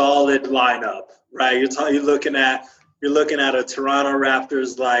a solid lineup, right? You're looking at a Toronto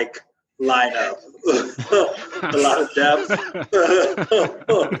Raptors like lineup, a lot of depth,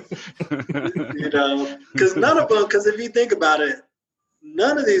 because if you think about it,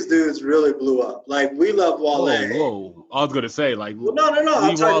 none of these dudes really blew up. Like, we love Wale. Whoa. I was gonna say, like, no.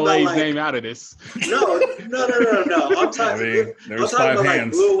 I'm talking Wale's about, name out of this. No. I'm talking. There's I'm talking 5 about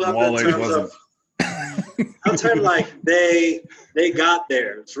hands. blew up Wale's in terms wasn't. of. I'm talking like they got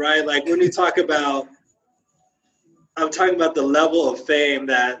theirs, right? Like, when you talk about, I'm talking about the level of fame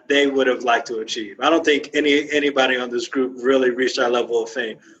that they would have liked to achieve. I don't think anybody on this group really reached that level of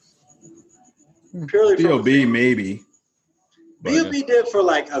fame. Purely B.O.B. maybe. B.O.B. did for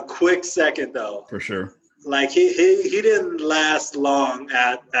like a quick second though. For sure. Like he didn't last long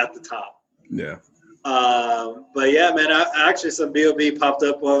at the top. Yeah. But yeah, man, actually some B.O.B. popped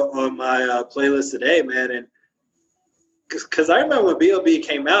up on my playlist today, man, and because I remember when B.O.B.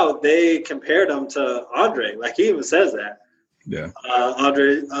 came out, they compared him to Andre. Like, he even says that. Yeah.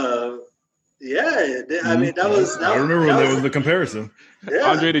 Andre. Yeah. I mean, that was. I remember when there was the comparison. Yeah.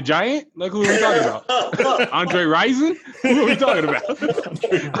 Andre the Giant? Like, who are we talking about? Andre Rison? Who are we talking about?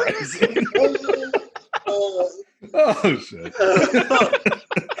 Oh shit!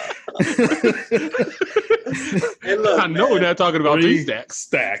 Hey, look, I know we're not talking about 3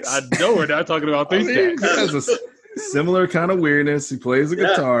 stacks. I know we're not talking about 3 stacks. He has a similar kind of weirdness. He plays a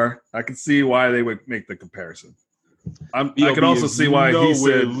guitar. I can see why they would make the comparison. I can also see why he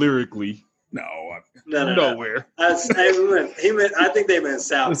said lyrically. No. Nowhere. I think they meant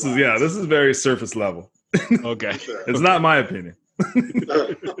sound. This is very surface level. Okay. It's not my opinion.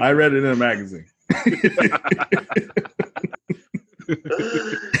 I read it in a magazine.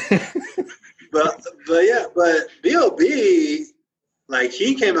 but B.O.B. like,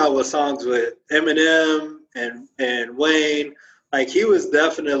 he came out with songs with Eminem and Wayne. Like, he was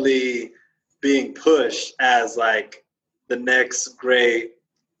definitely being pushed as like the next great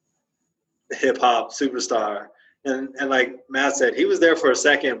hip hop superstar. And like Matt said, he was there for a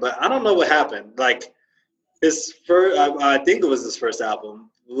second, but I don't know what happened. Like, his first, I think it was his first album,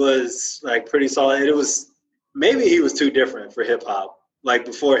 was like pretty solid. It was, maybe he was too different for hip hop. Like,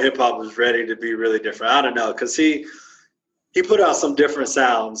 before hip hop was ready to be really different. I don't know, because he put out some different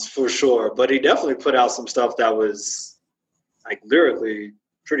sounds for sure, but he definitely put out some stuff that was like lyrically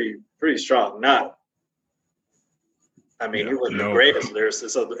pretty strong. He wasn't the greatest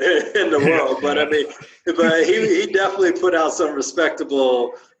lyricist in the world, but I mean, but he definitely put out some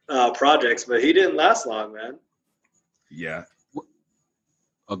respectable projects, but he didn't last long, man. Yeah.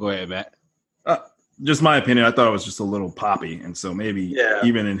 Oh, go ahead, Matt. Just my opinion. I thought it was just a little poppy, and so maybe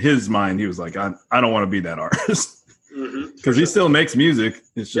even in his mind, he was like, "I don't want to be that artist," because he still makes music.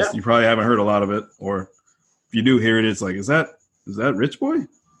 It's just you probably haven't heard a lot of it, or if you do hear it, it's like, is that Rich Boy?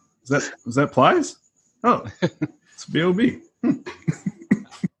 Is that Plies? Oh, it's B.O.B.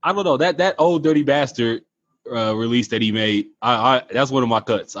 I don't know, that Old Dirty Bastard release that he made. I that's one of my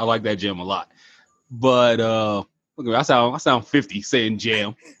cuts. I like that jam a lot. But look, I sound 50 saying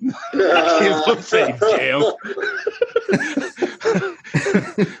jam. I can't say jam.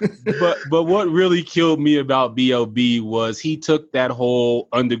 but what really killed me about B.O.B. was he took that whole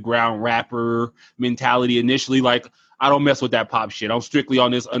underground rapper mentality initially. Like, I don't mess with that pop shit. I'm strictly on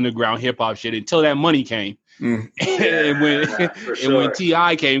this underground hip hop shit until that money came. And when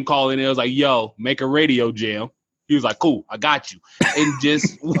T.I. came calling, it was like, yo, make a radio jam. He was like, cool, I got you. And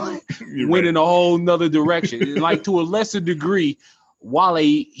just went in a whole nother direction. And like, to a lesser degree, Wale,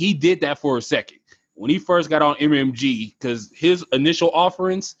 he did that for a second. When he first got on MMG, because his initial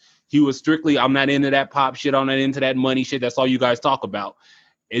offerings, he was strictly, I'm not into that pop shit, I'm not into that money shit, that's all you guys talk about.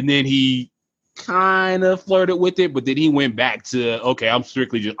 And then he kind of flirted with it, but then he went back to, okay, I'm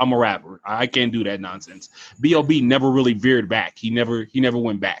a rapper. I can't do that nonsense. B.O.B. never really veered back. He never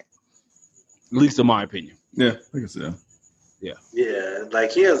went back. At least in my opinion. Yeah, I guess so. Yeah,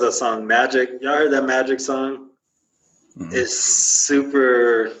 like, he has a song, Magic. Y'all heard that Magic song? Mm-hmm. It's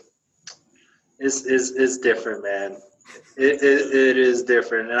super, it's different, man. It is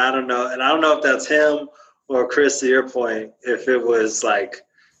different. And I don't know if that's him or Chris, to your point, if it was like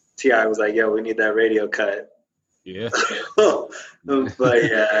T.I. was like, yo, we need that radio cut. Yeah. But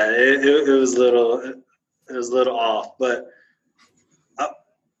yeah, it was a little off. But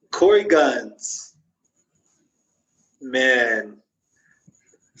Corey Guns, man,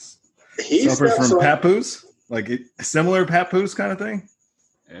 he suffered from Papoose, like similar Papoose kind of thing.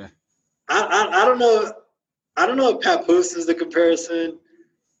 Yeah. I don't know. I don't know if Papoose is the comparison,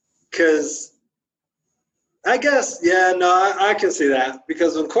 because I guess, yeah, no, I can see that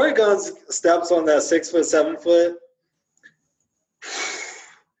because when Corey Guns steps on that 6 foot, 7 foot,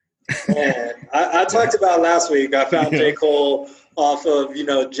 man, I talked about last week. I found J. Cole off of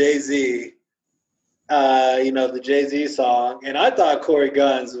Jay-Z, the Jay-Z song, and I thought Corey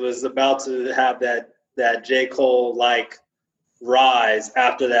Guns was about to have that J. Cole like rise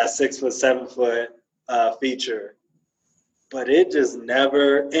after that 6 foot, 7 foot feature, but it just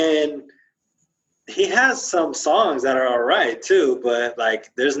never. And he has some songs that are all right too, but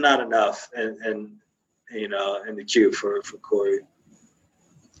like there's not enough in the queue for Corey.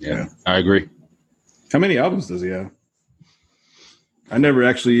 Yeah, I agree. How many albums does he have? I never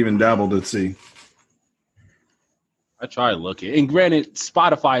actually even dabbled to see. I try looking, and granted,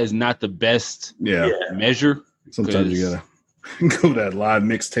 Spotify is not the best measure. Sometimes you gotta go to that live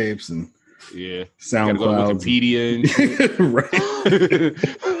mixtapes and SoundCloud, go to Wikipedia, and shit. Right?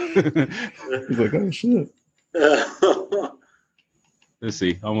 He's like, oh shit. Let's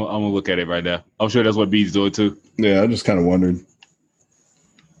see. I'm gonna look at it right now. I'm sure that's what B's doing too. Yeah, I just kind of wondered.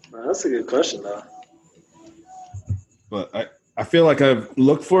 That's a good question, though. But I feel like I've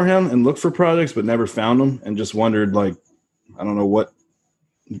looked for him and looked for projects, but never found them, and just wondered, like, I don't know what.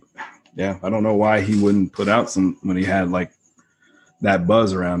 Yeah, I don't know why he wouldn't put out some when he had like that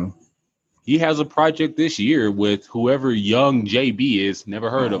buzz around him. He has a project this year with whoever Young JB is.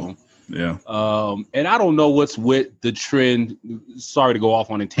 Never heard of him. Yeah. And I don't know what's with the trend. Sorry to go off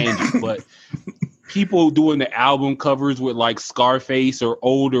on a tangent, but people doing the album covers with like Scarface or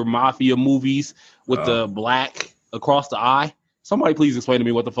older mafia movies with the black across the eye. Somebody please explain to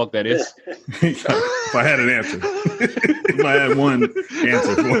me what the fuck that is. If I had an answer. If I had one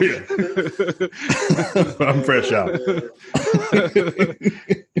answer for you. I'm fresh out.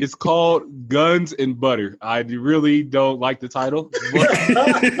 It's called Guns and Butter. I really don't like the title.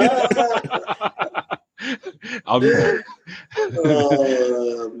 Oh,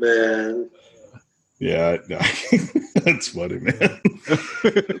 man. Yeah, that's funny, man.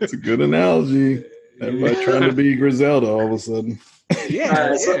 That's a good analogy. Everybody trying to be Griselda all of a sudden.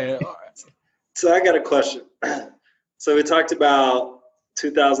 Yeah. So I got a question. So we talked about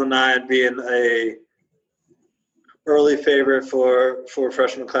 2009 being a early favorite for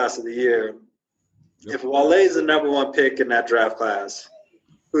freshman class of the year. Yep. If Wale is the number one pick in that draft class,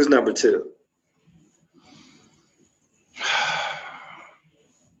 who's number two?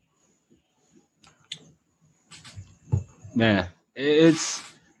 Man, it's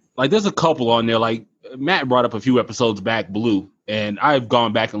like there's a couple on there. Like Matt brought up a few episodes back, Blue, and I've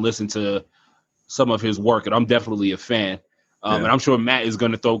gone back and listened to some of his work, and I'm definitely a fan. And I'm sure Matt is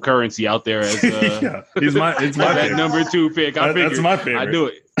going to throw Currency out there as it's my that number two pick. That's my favorite. I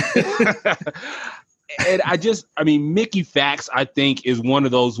do it. And Mickey Fax, I think, is one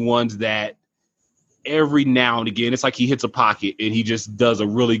of those ones that every now and again, it's like he hits a pocket and he just does a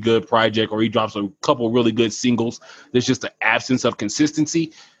really good project, or he drops a couple really good singles. There's just an absence of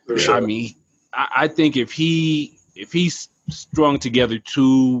consistency. Sure. I mean, I think if he's strung together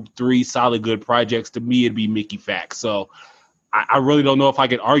 2-3 solid good projects, to me it'd be Mickey Fax. So I really don't know if I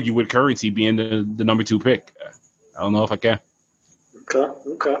could argue with Currency being the number two pick. I don't know if I can.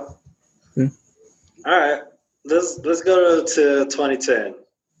 Okay. Yeah. All right. Let's go to 2010.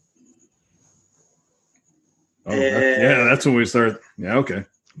 Oh, yeah, that's when we start. Yeah, okay.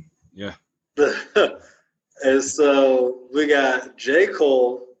 Yeah. And so we got J.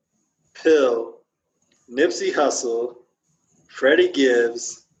 Cole, Pill, Nipsey Hussle, Freddie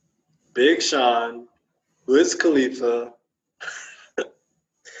Gibbs, Big Sean, Wiz Khalifa,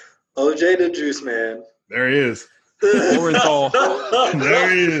 OJ the Juice Man. There he is. Orenthal. There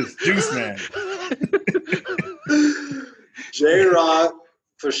he is. Juice Man. J-Rock,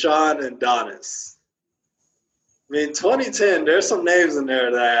 Fashawn, and Donis. I mean, 2010, there's some names in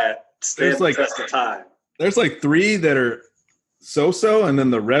there that stand the test of time. There's like 3 that are so-so, and then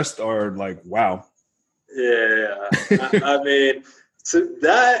the rest are like, wow. Yeah. I mean, so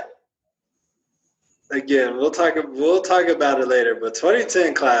that, again, we'll talk about it later, but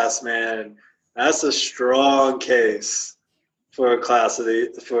 2010 class, man, that's a strong case for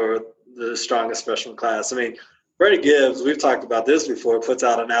for the strongest freshman class. I mean, Freddie Gibbs, we've talked about this before, puts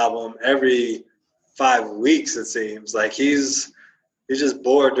out an album every 5 weeks, it seems. Like he's just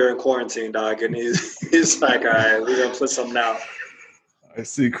bored during quarantine, dog, and he's like, all right, we're gonna put something out. I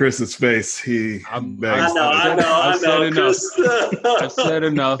see Chris's face. I know. Chris. I've said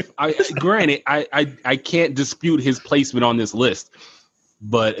enough. Granted, I can't dispute his placement on this list,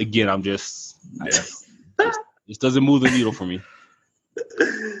 but again, I'm just just doesn't move the needle for me.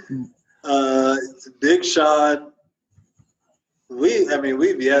 Big Sean,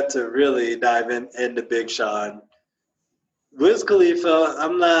 we've yet to really dive into Big Sean. Wiz Khalifa,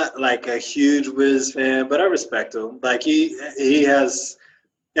 I'm not like a huge Wiz fan, but I respect him. Like he has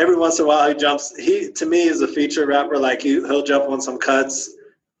every once in a while he jumps. He to me is a feature rapper. Like he'll jump on some cuts.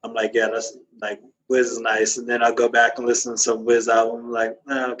 I'm like, yeah, that's like Wiz is nice, and then I'll go back and listen to some Wiz album. I'm like,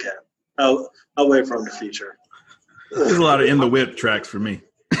 okay, I'll wait for him to feature. There's a lot of in the whip tracks for me.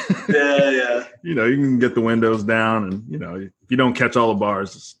 Yeah. You know, you can get the windows down, and you know, if you don't catch all the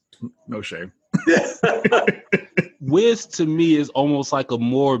bars, it's no shame. Yeah. Wiz to me is almost like a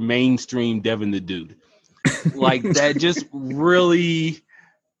more mainstream Devin the Dude. Like that just really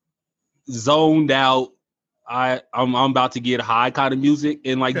zoned out. I'm about to get high kind of music.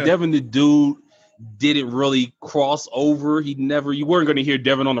 And like Devin the Dude didn't really cross over. You weren't going to hear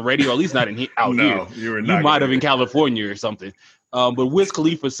Devin on the radio, at least not out No, here. you might have in California or something. But Wiz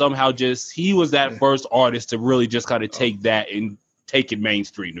Khalifa somehow he was that first artist to really just kind of take that and take it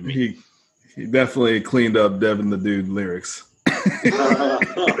mainstream to me. He definitely cleaned up Devin the Dude lyrics. I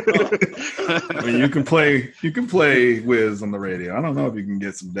mean, you can play Wiz on the radio. I don't know if you can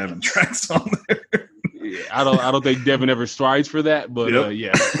get some Devin tracks on there. Yeah, I don't think Devin ever strives for that, but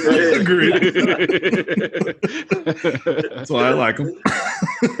yeah. Agreed. That's why I like him.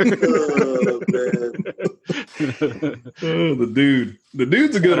 The dude. The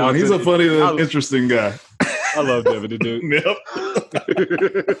dude's a good one. He's a funny, interesting guy. I love Devin the Dude. Yep.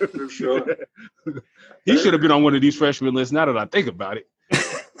 For sure. He should have been on one of these freshman lists now that I think about it.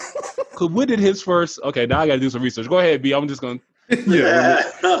 When did his first... Okay, now I got to do some research. Go ahead, B. I'm just going to... I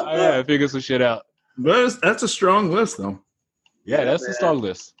gotta figure some shit out. But that's a strong list, though. Yeah, that's a strong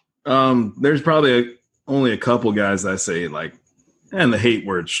list. There's probably only a couple guys I say, like... And the hate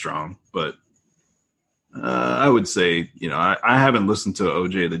word's strong, but... I would say, you know, I haven't listened to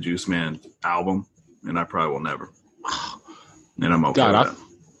OJ the Juice Man album, and I probably will never. And I'm okay with that.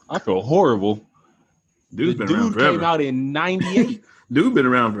 I feel horrible. Dude around forever. Came out in 98. Dude been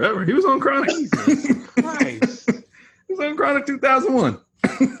around forever. He was on Chronic. Jesus Christ. He was on Chronic 2001.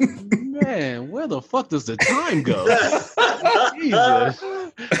 Man, where the fuck does the time go? Jesus.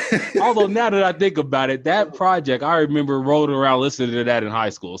 Although now that I think about it, that project, I remember rolling around listening to that in high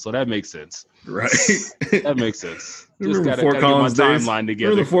school, so that makes sense. Right. That makes sense. Just gotta get my timeline together.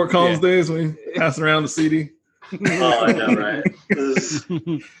 Remember the Fort Collins days when we passing around the CD? Oh, I know, right?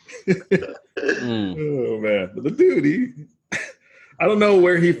 Oh man, but the dude, I don't know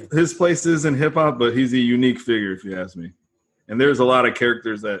where his place is in hip hop, but he's a unique figure if you ask me. And there's a lot of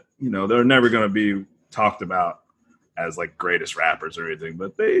characters that, you know, they're never going to be talked about as like greatest rappers or anything,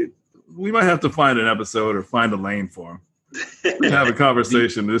 but we might have to find an episode or find a lane for them. Have a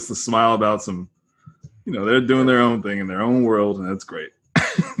conversation just to smile about some, you know, they're doing their own thing in their own world, and that's great.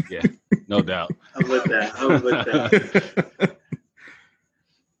 Yeah, no doubt. I'm with that.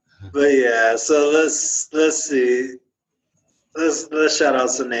 But yeah, so let's see. Let's shout out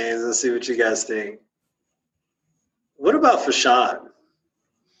some names and see what you guys think. What about Fashawn?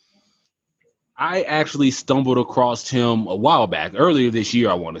 I actually stumbled across him a while back, earlier this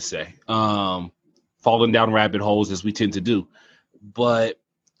year, I want to say. Falling down rabbit holes as we tend to do. But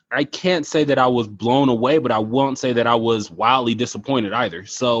I can't say that I was blown away, but I won't say that I was wildly disappointed either.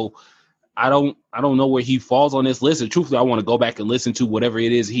 So I don't know where he falls on this list. And truthfully, I want to go back and listen to whatever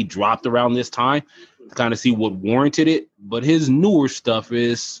it is he dropped around this time to kind of see what warranted it. But his newer stuff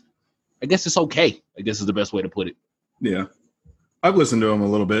is, I guess it's okay. I guess is the best way to put it. Yeah. I've listened to him a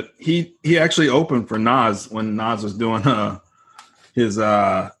little bit. He actually opened for Nas when Nas was doing his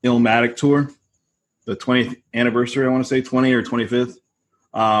Illmatic tour, the 20th anniversary, I want to say 20 or 25th.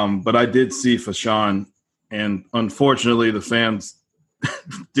 But I did see Fashawn, and unfortunately the fans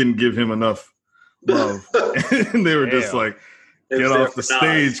didn't give him enough love. And they were just like, get off the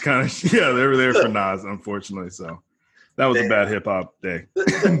stage kind of. Yeah, they were there for Nas, unfortunately. So that was a bad hip hop day.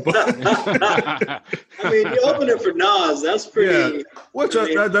 I mean, you opened it for Nas. That's pretty.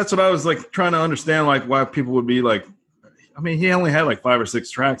 Yeah. That's what I was like trying to understand, like why people would be like. I mean, he only had like 5 or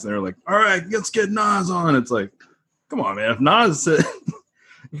 6 tracks, and they were like, "All right, let's get Nas on." It's like, come on, man. If Nas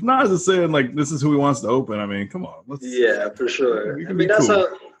is saying like this is who he wants to open, I mean, come on. Yeah, for sure. I mean, that's how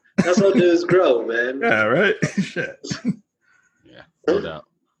dudes grow, man. Yeah, right. Shit. Yeah, no doubt.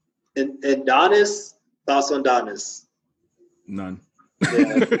 And Donis, thoughts on Donis? None. Yeah,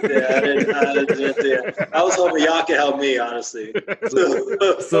 I was hoping y'all could help me, honestly.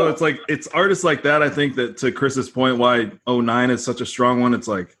 So it's like it's artists like that. I think that to Chris's point, why 09 is such a strong one. It's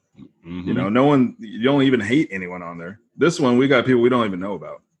like, you know, no one, you don't even hate anyone on there. This one, we got people we don't even know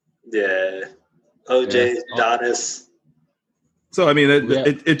about. Yeah, OJ, Donis. So I mean,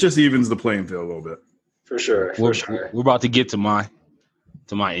 it just evens the playing field a little bit. For sure. We're about to get to my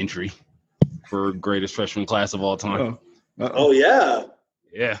entry for greatest freshman class of all time. Oh yeah.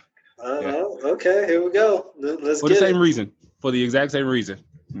 Yeah. Okay, here we go. Let's For get the same it. reason. For the exact same reason.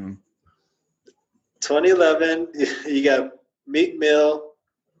 2011, you got Meek Mill,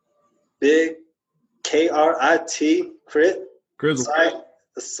 Big KRIT, Crit, Grizzle.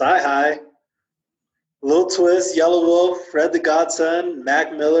 Sci-Hi, Lil Twist, Yellow Wolf, Fred the Godson,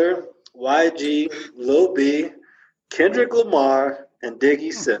 Mac Miller, YG, Lil B, Kendrick Lamar, and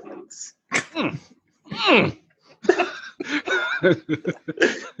Diggy Simmons.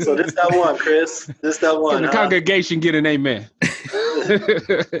 So this that one, Chris. This that one. Can the congregation get an amen?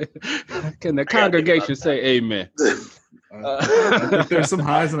 Can the congregation say amen? I think there's some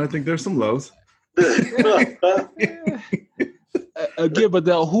highs and I think there's some lows. Again, but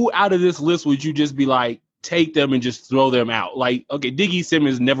who out of this list would you just be like, take them and just throw them out? Like, okay, Diggy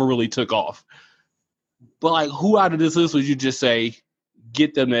Simmons never really took off. But like, who out of this list would you just say,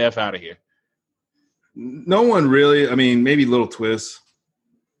 get them the F out of here? No one really. I mean, maybe Little Twist,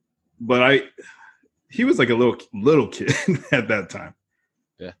 but he was like a little kid at that time.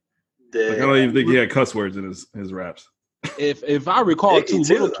 Yeah. Like, I don't even think he had cuss words in his raps. If I recall, too,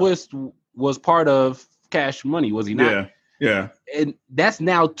 Little Twist was part of Cash Money, was he not? Yeah. And that's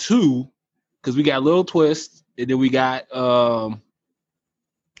now 2, because we got Little Twist, and then we got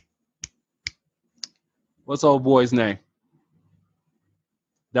what's old boy's name?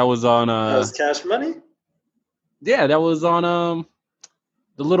 That was on that was Cash Money? Yeah, that was on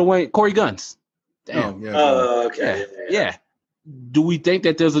the Lil Wayne, Corey Guns. Damn. Okay. Yeah. Do we think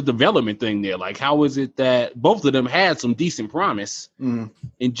that there's a development thing there? Like, how is it that both of them had some decent promise and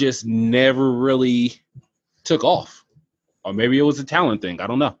just never really took off? Or maybe it was a talent thing. I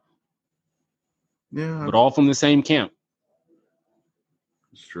don't know. Yeah. But all from the same camp.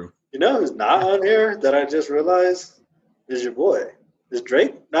 It's true. You know who's not on here that I just realized is your boy. Is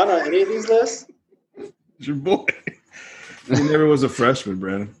Drake not on any of these lists? It's your boy. He never was a freshman,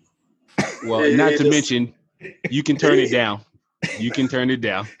 Brandon. Well, not to mention, you can turn it down. You can turn it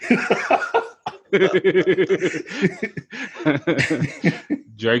down.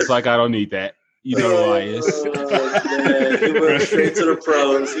 Drake's like, I don't need that. You know who I is. Man, he went straight to the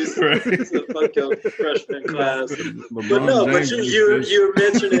pros. He's a fucking freshman class.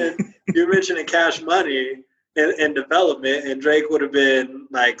 You're mentioning Cash Money in development, and Drake would have been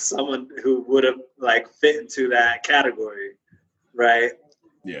like someone who would have like fit into that category, right?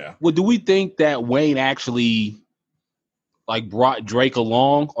 Yeah. Well, do we think that Wayne actually like brought Drake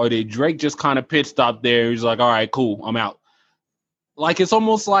along, or did Drake just kind of pit stop there? He's like, all right, cool, I'm out. Like, it's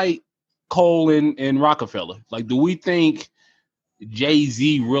almost like Cole and Rockefeller. Like, do we think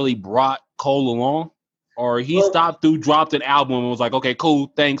Jay-Z really brought Cole along, or he stopped through, dropped an album and was like, okay,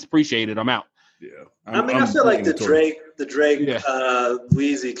 cool, thanks, appreciate it, I'm out? Yeah. I feel like the Drake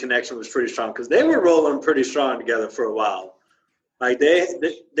Weezy connection was pretty strong because they were rolling pretty strong together for a while. Like they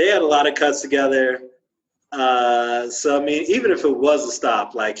had a lot of cuts together. So I mean, even if it was a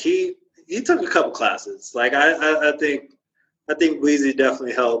stop, like he took a couple classes. Like I think Weezy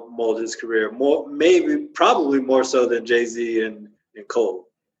definitely helped mold his career probably more so than Jay-Z and Cole.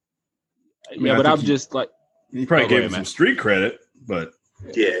 Yeah, but I'm just like, he probably gave him some street credit, but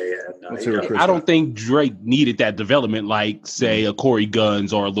I don't think Drake needed that development like, say, a Corey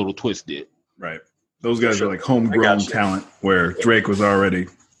Guns or a Little Twist did. Right. Those guys are like homegrown talent where Drake was already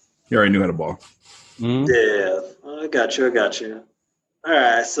knew how to ball. Mm-hmm. Yeah, I got you. All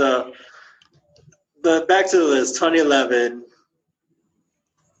right, so, but back to the list, 2011.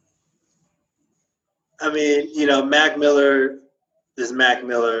 I mean, you know, Mac Miller is Mac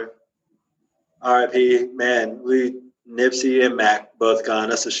Miller. R.I.P. Man, Nipsey and Mac both gone.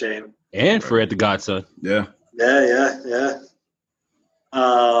 That's a shame. And Fred the Godson. Yeah. Yeah.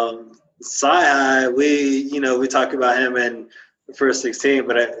 Sci-Hi, we talked about him in the first 16,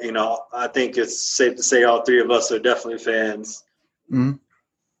 but I think it's safe to say all three of us are definitely fans. Mm-hmm.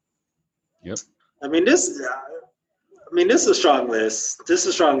 Yep. I mean, this is a strong list. This is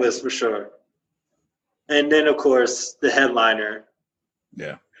a strong list for sure. And then, of course, the headliner.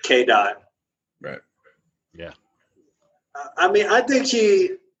 Yeah. K. Dot. Right. Yeah. I mean, I think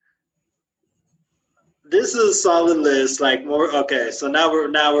this is a solid list. Like more. Okay, so now we're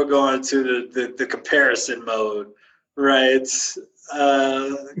going to the comparison mode, right?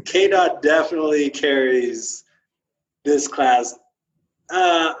 K. Dot definitely carries this class.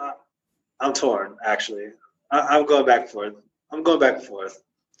 I'm torn, actually. I'm going back and forth.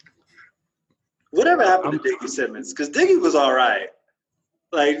 Whatever happened to Diggy Simmons? Because Diggy was all right.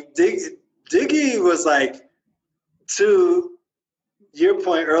 Like Diggy was like your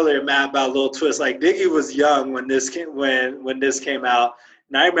point earlier, Matt, about Lil Twist, like Diggy was young when this came out,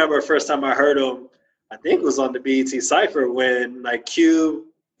 and I remember the first time I heard him, I think it was on the BET Cypher when like Cube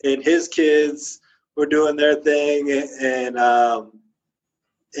and his kids were doing their thing, and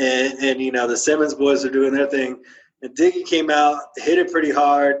you know the Simmons boys are doing their thing, and Diggy came out, hit it pretty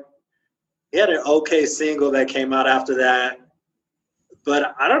hard. He had an okay single that came out after that,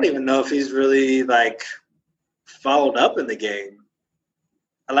 but I don't even know if he's really like followed up in the game.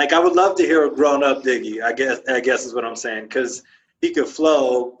 Like I would love to hear a grown-up Diggy. I guess is what I'm saying, because he could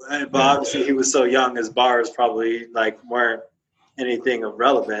flow, but obviously he was so young. His bars probably like weren't anything of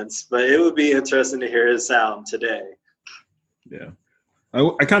relevance. But it would be interesting to hear his sound today. Yeah,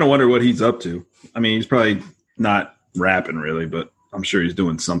 I kind of wonder what he's up to. I mean, he's probably not rapping really, but I'm sure he's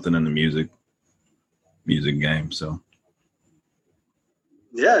doing something in the music game. So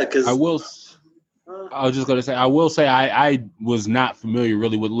yeah, because I was just gonna say, I will say I was not familiar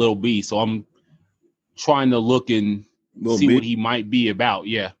really with Lil B, so I'm trying to look and see what he might be about.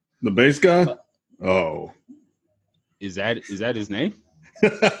 Yeah, the bass guy. Oh, is that his name?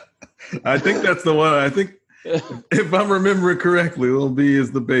 I think that's the one. I think if I'm remembering correctly, Lil B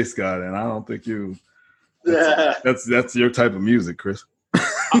is the bass guy, and I don't think you. That's your type of music, Chris.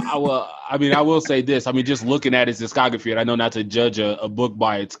 I will say this. I mean, just looking at his discography, and I know not to judge a book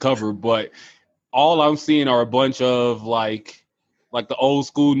by its cover, but all I'm seeing are a bunch of like the old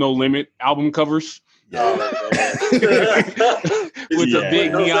school No Limit album covers. Yeah. With the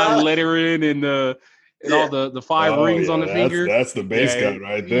big neon lettering and all the five rings on the finger. That's the bass guy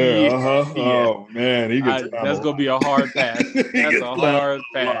right there. Yeah. Oh man, that's gonna be a hard pass. That's a hard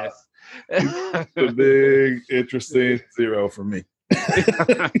pass. The big interesting zero for me.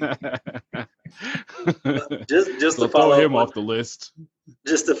 just so to follow him off the list.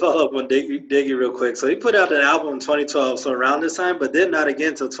 Just to follow up on Diggy real quick. So he put out an album in 2012, so around this time, but then not again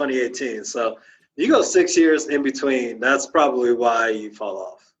until 2018. So you go 6 years in between. That's probably why you fall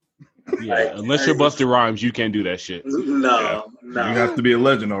off. Yeah, unless you're Busta Rhymes, you can't do that shit. No. You have to be a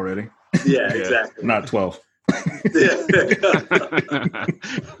legend already. Yeah, exactly. Not 12.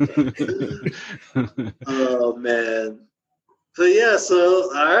 Oh man. So yeah, so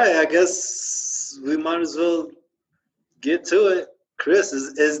all right, I guess we might as well get to it. Chris,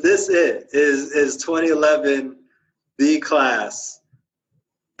 is this it? Is 2011 the class,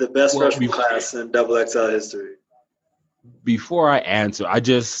 the best freshman class in XXL history? Before I answer, I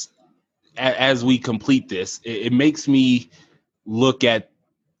just, as we complete this, it makes me look at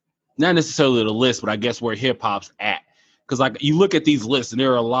not necessarily the list, but I guess where hip hop's at. Because like you look at these lists, and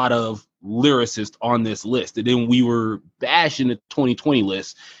there are a lot of lyricists on this list. And then we were bashing the 2020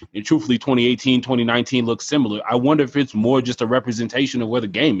 list. And truthfully, 2018, 2019 looks similar. I wonder if it's more just a representation of where the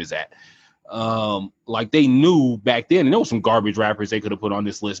game is at. Like they knew back then, and there were some garbage rappers they could have put on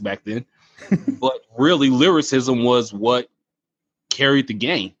this list back then. But really, lyricism was what carried the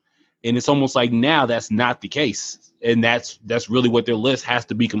game. And it's almost like now that's not the case. And that's really what their list has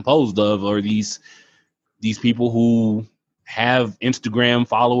to be composed of, or these people who have Instagram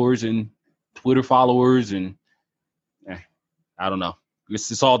followers and Twitter followers, and I don't know.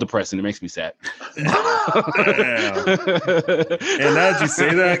 It's all depressing. It makes me sad. And as you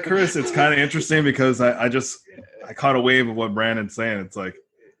say that, Chris, it's kind of interesting because I caught a wave of what Brandon's saying. It's like,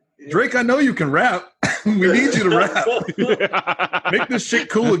 Drake, I know you can rap. We need you to rap. Make this shit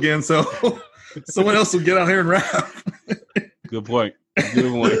cool again so someone else will get out here and rap. Good point.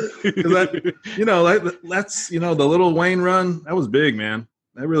 Good point. That's the Lil Wayne run. That was big, man.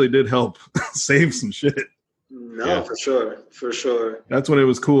 That really did help save some shit. No, for sure. That's when it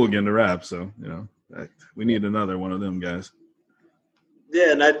was cool again to rap. So, we need another one of them guys.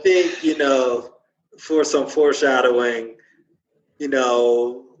 Yeah, and I think, for some foreshadowing,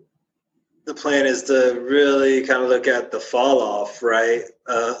 the plan is to really kind of look at the fall off, right,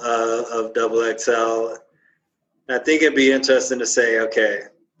 of XXL. And I think it'd be interesting to say, okay,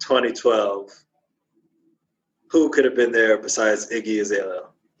 2012, who could have been there besides Iggy Azalea?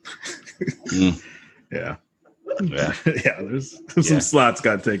 Yeah. There's some slots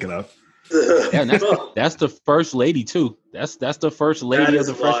got taken up. Yeah, that's the first lady too. That's the first lady of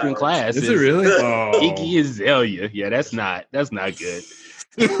the freshman class. Is it really? Iggy Azalea. Yeah, that's not good.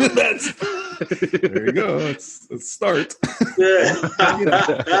 There you go. Let's start.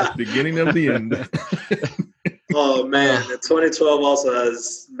 Beginning of the end. Oh man, 2012 also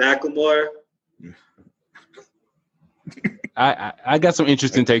has Macklemore. I got some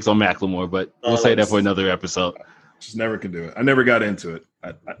interesting takes on Macklemore, but we'll say that for another episode. Just never could do it. I never got into it.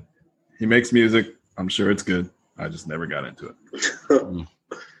 He makes music. I'm sure it's good. I just never got into it.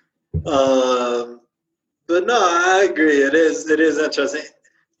 But no, I agree. It is interesting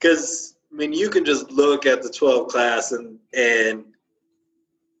because I mean you can just look at the 12 class and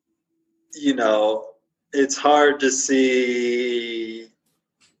you know it's hard to see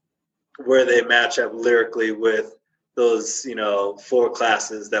where they match up lyrically with those 4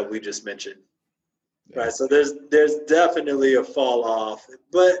 classes that we just mentioned. Yeah. Right. So there's definitely a fall off.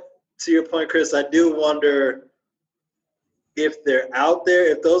 But to your point, Chris, I do wonder if they're out there,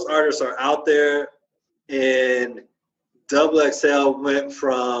 if those artists are out there and Double XL went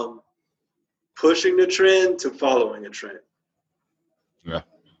from pushing the trend to following a trend. Yeah.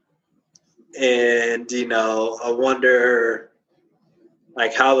 And, I wonder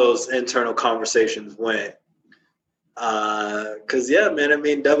like how those internal conversations went. Cause yeah, man, I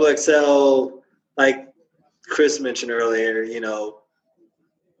mean, Double XL, like Chris mentioned earlier,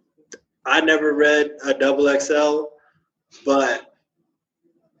 I never read a Double XL, but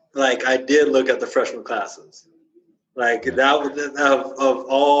like I did look at the freshman classes. Like that was of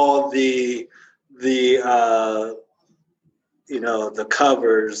all the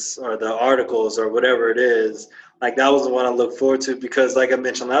covers or the articles or whatever it is, like that was the one I looked forward to because like I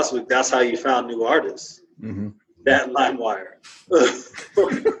mentioned last week, that's how you found new artists. Mm-hmm. That LimeWire.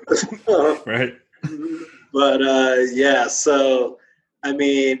 Right. But yeah, so I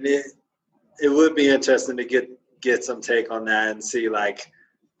mean it would be interesting to get some take on that and see like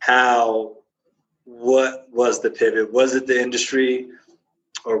what was the pivot? Was it the industry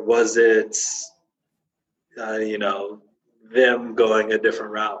or was it them going a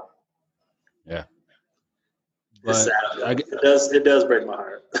different route? Yeah. But it does break my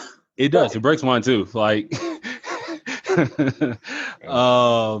heart. It does. It breaks mine too. Like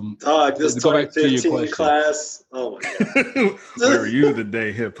this 2015 class. Oh my god. Where were you the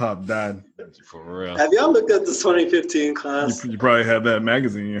day hip hop died? For real. Have y'all looked at this 2015 class? You probably have that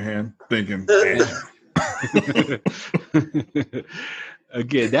magazine in your hand thinking, damn.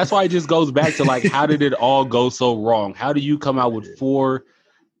 Again, that's why it just goes back to like, how did it all go so wrong? How do you come out with 4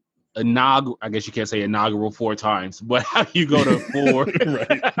 inaugural? I guess you can't say inaugural 4 times, but how do you go to 4?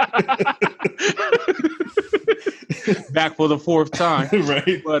 Right. Back for the 4th time,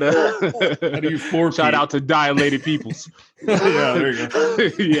 right? But how do you 4? Shout out to Dilated Peoples. Yeah, there you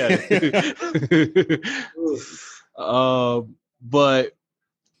go. But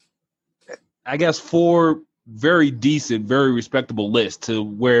I guess 4 very decent, very respectable lists to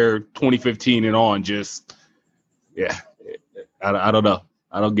where 2015 and on just, yeah, I don't know.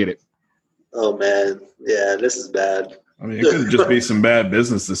 I don't get it. Oh man, yeah, this is bad. I mean, it could just be some bad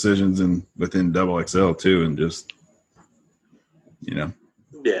business decisions within Double XL too, and just Yeah,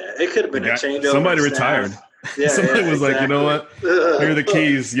 it could have been a changeover. Somebody retired. Yeah, somebody was like, you know what? Here are the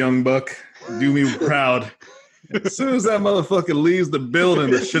keys, young buck. Do me proud. As soon as that motherfucker leaves the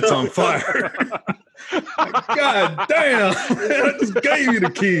building, the shit's on fire. God damn! Man, I just gave you the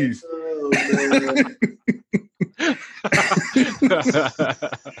keys.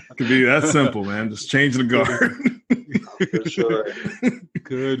 Could be that simple, man. Just change the guard. For sure.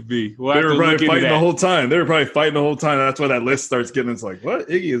 Could be. They were probably fighting the whole time. That's why that list starts getting. It's like, what?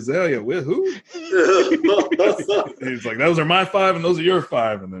 Iggy Azalea with who? He's like, those are my 5 and those are your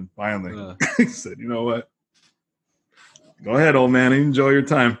 5. And then finally, he said, you know what? Go ahead, old man. Enjoy your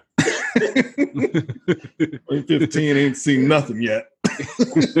time. 15 ain't seen nothing yet.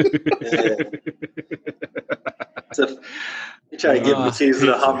 So he tried to give him the keys to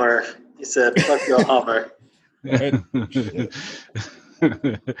the Hummer. He said, fuck your Hummer.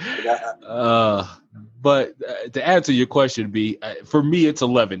 But to answer your question, B, for me, it's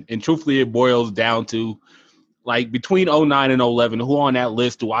 11. And truthfully, it boils down to, like, between 09 and 11, who on that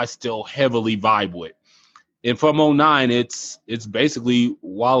list do I still heavily vibe with? And from 09, it's basically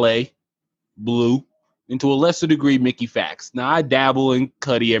Wale, Blue, and to a lesser degree, Mickey Fax. Now, I dabble in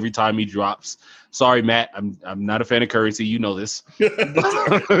Cudi every time he drops. Sorry, Matt, I'm not a fan of Currency. You know this.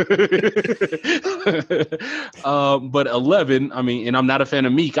 But 11, I mean, and I'm not a fan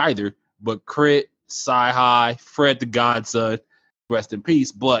of Meek either, but Crit, Sci-Hi, Fred the Godson, rest in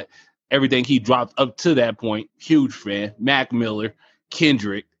peace. But everything he dropped up to that point, huge fan. Mac Miller,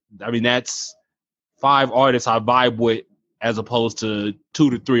 Kendrick. I mean, that's 5 artists I vibe with as opposed to 2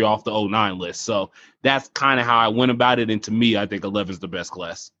 to 3 off the 09 list. So that's kind of how I went about it. And to me, I think 11 is the best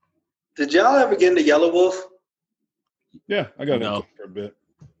class. Did y'all ever get into Yellow Wolf? Yeah, I got into it for a bit.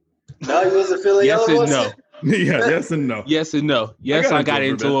 No, you wasn't feeling yes Yellow Wolf? No. Yeah, yes and no. Yes and no. Yes, I got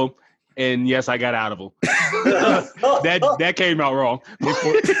into him. And yes, I got out of him. that came out wrong.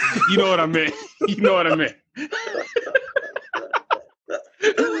 You know what I meant.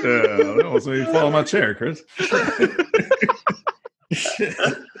 So you fall in my chair, Chris.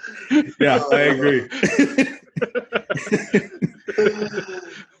 Yeah, I agree.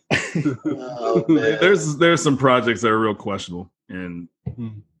 Oh, man. There's some projects that are real questionable, and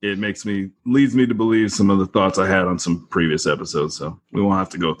it leads me to believe some of the thoughts I had on some previous episodes. So we won't have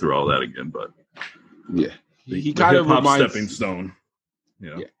to go through all that again. But yeah, he the kind of hip-hop reminds stepping stone.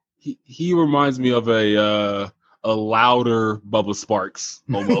 Yeah. He reminds me of a louder Bubba Sparks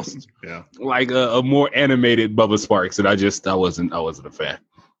almost. Yeah. Like a more animated Bubba Sparks, and I wasn't a fan.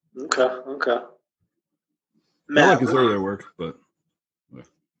 Okay. I Matt, like his earlier work, but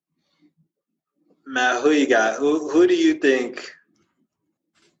Matt, who you got? Who do you think?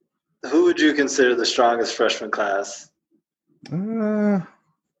 Who would you consider the strongest freshman class? I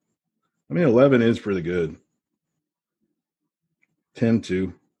mean, 11 is pretty good. 10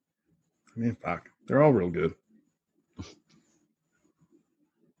 too. I mean, fuck, they're all real good.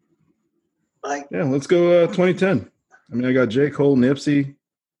 Like, Yeah, let's go 2010. I mean, I got J. Cole, Nipsey,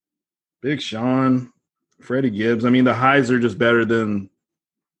 Big Sean, Freddie Gibbs. I mean, the highs are just better than.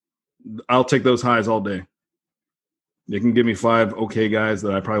 I'll take those highs all day. You can give me 5 okay guys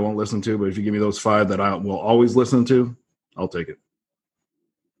that I probably won't listen to, but if you give me those 5 that I will always listen to, I'll take it.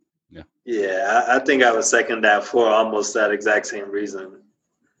 yeah, I think I would second that for almost that exact same reason.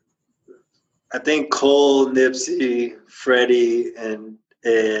 I think Cole, Nipsey, Freddie,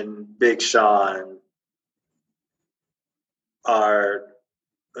 and Big Sean are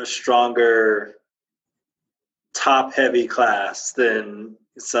a stronger top-heavy class than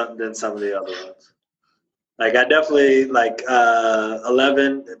some of the other ones. Like, I definitely like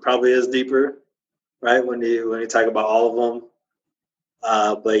 11 probably is deeper, right? When you talk about all of them.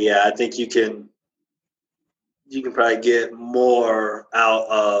 But yeah, I think you can probably get more out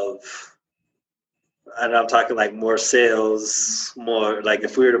of. And I'm talking like more sales, more like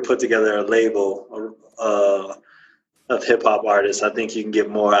if we were to put together a label of hip hop artists, I think you can get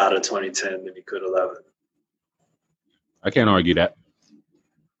more out of 2010 than you could 11. I can't argue that.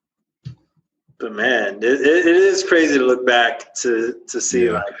 But man, it is crazy to look back to see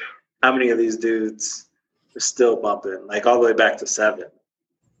Yeah. like how many of these dudes are still bumping, like all the way back to 7.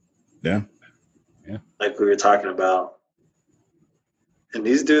 Yeah. Like we were talking about. And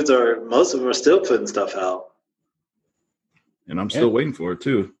these dudes most of them are still putting stuff out. And I'm still waiting for it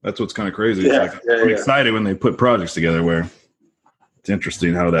too. That's what's kind of crazy. Yeah, It's like, I'm excited when they put projects together where it's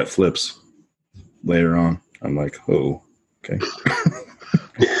interesting how that flips later on. I'm like, oh, okay.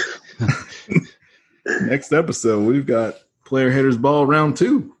 Next episode, we've got Player Haters Ball round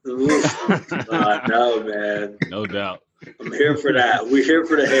 2. I know, man. No doubt. I'm here for that. We're here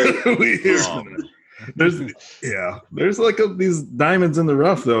for the hate. We hear from it. There's like these diamonds in the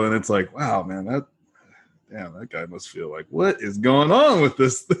rough though, and it's like, wow, man, that guy must feel like, what is going on with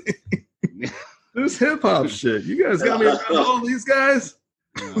this thing? This hip hop shit. You guys got me around all these guys.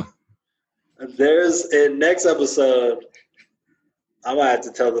 There's in next episode. I might have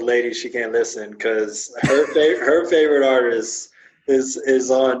to tell the lady she can't listen because her favorite artist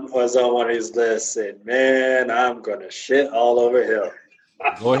is on one of his lists, and man, I'm gonna shit all over him.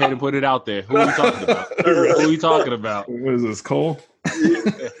 Go ahead and put it out there. Who are you talking about? Who are you talking about? What is this, Cole? I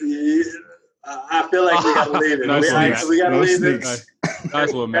feel like we gotta leave it. We gotta leave sneaks. it.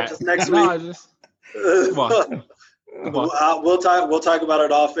 Nice one, Matt. Just next Nah, week. Come on. Come on. We'll talk about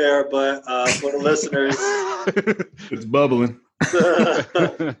it off air, but for the listeners, It's bubbling.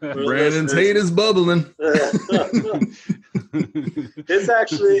 Brandon's hate is bubbling. It's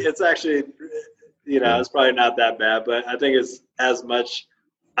actually, it's probably not that bad, but I think it's as much.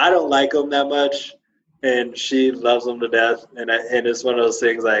 I don't like him that much, and she loves him to death, and it's one of those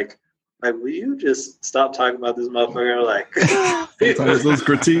things like, will you just stop talking about this motherfucker? Like, Sometimes those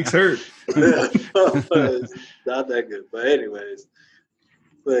critiques hurt. It's not that good, but anyways.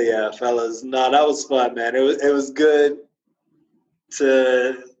 But yeah, fellas, no, that was fun, man. It was good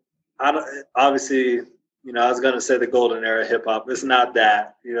to. Obviously, I was gonna say the golden era hip hop. It's not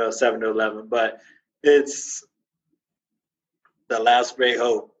that, 7 to 11, but it's the last great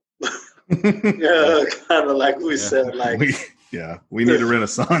hope. Kind of like we said, like we need a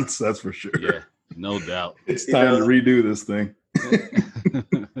renaissance. That's for sure. Yeah, no doubt. It's time to redo this thing.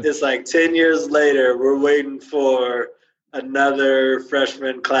 It's like 10 years later, we're waiting for another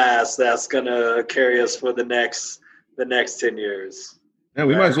freshman class that's gonna carry us for the next 10 years. Yeah,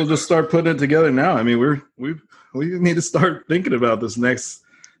 we might as well just start putting it together now. I mean, we need to start thinking about this next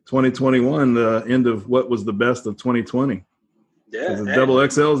 2021, the end of what was the best of 2020. Yeah, if Double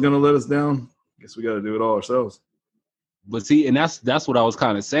XL is going to let us down, I guess we got to do it all ourselves. But see, and that's what I was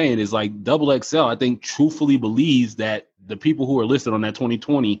kind of saying is like Double XL, I think truthfully believes that the people who are listed on that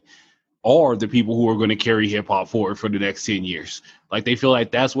 2020 are the people who are going to carry hip hop forward for the next 10 years. Like they feel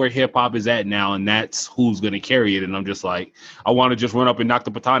like that's where hip hop is at now, and that's who's going to carry it. And I'm just like, I want to just run up and knock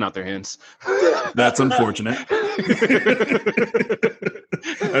the baton out their hands. That's unfortunate.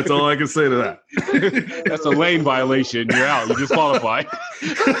 That's all I can say to that. That's a lane violation. You're out. You disqualified.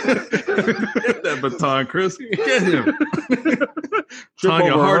 Get that baton, Chris. Get him. Trip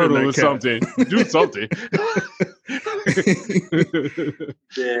Tanya over a Hardin, hurdle or that cat. something. Do something.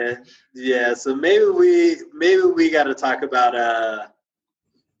 Yeah. So maybe we got to talk about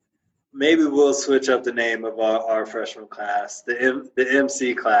maybe we'll switch up the name of our freshman class, the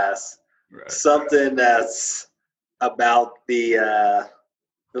MC class. Right. Something that's about the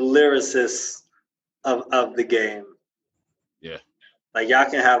lyricists of the game. Yeah. Like y'all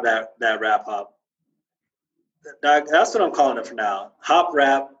can have that rap hop. That's what I'm calling it for now. Hop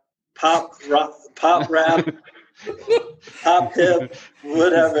rap, pop rock, pop rap, pop hip,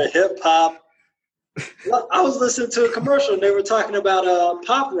 whatever, hip hop. I was listening to a commercial and they were talking about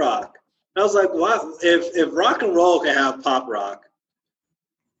pop rock. And I was like, why? If rock and roll can have pop rock,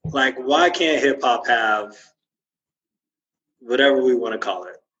 like why can't hip hop have whatever we want to call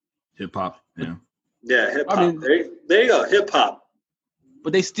it? Hip hop, yeah. Yeah, hip hop. I mean, there you go, hip hop.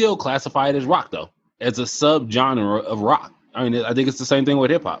 But they still classify it as rock, though, as a subgenre of rock. I mean, I think it's the same thing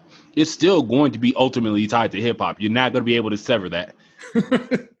with hip hop. It's still going to be ultimately tied to hip hop. You're not going to be able to sever that.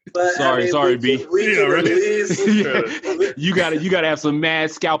 But, sorry, B. We can right. release. You gotta have some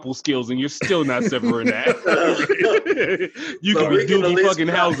mad scalpel skills, and you're still not severing that. You But can we be can at Doogie least fucking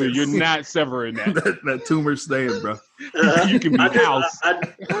Hauser. practice. You're not severing that. that tumor staying, bro. You can be House. I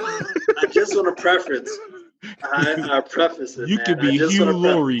just want to preference. I preface it. You man. can be I just Hugh wanna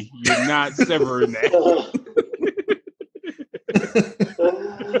Laurie. You're not severing that.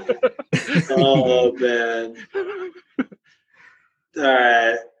 Oh man!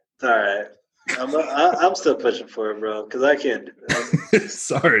 All right. I'm still pushing for it, bro, because I can't do that.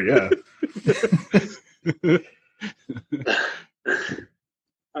 Sorry, yeah.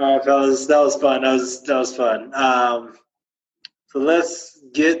 All right, fellas, that was fun. That was fun. So let's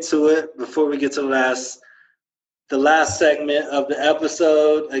get to it before we get to the last segment of the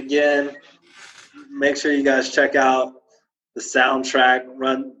episode. Again, make sure you guys check out the soundtrack,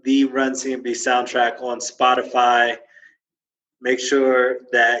 Run CMB soundtrack on Spotify. Make sure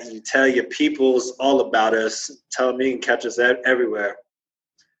that you tell your peoples all about us. Tell them you can catch us everywhere.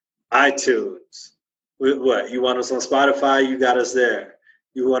 iTunes. What? You want us on Spotify? You got us there.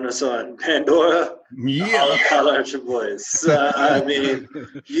 You want us on Pandora? Yeah. Holler at your boys. I mean,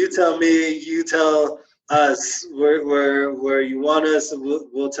 you tell me, you tell us where you want us, and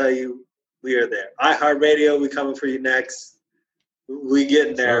we'll tell you we are there. iHeartRadio, we coming for you next. We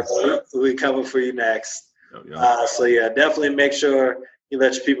getting there. We coming for you next. So yeah, definitely make sure you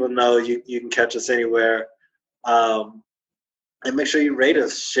let your people know you can catch us anywhere. And make sure you rate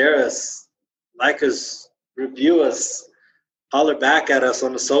us, share us, like us, review us, holler back at us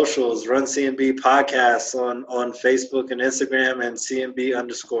on the socials, Run CMB Podcasts on Facebook and Instagram, and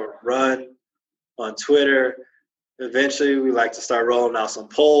CMB_run on Twitter. Eventually, we like to start rolling out some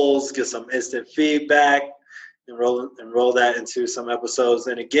polls, get some instant feedback, and roll that into some episodes.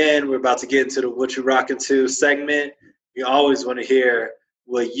 And again, we're about to get into the What You Rockin' To segment. We always want to hear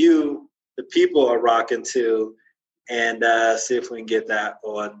what you, the people, are rocking to, and see if we can get that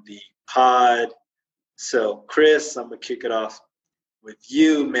on the pod. So, Chris, I'm gonna kick it off with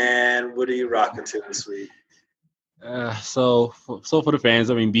you, man. What are you rocking to this week? So for the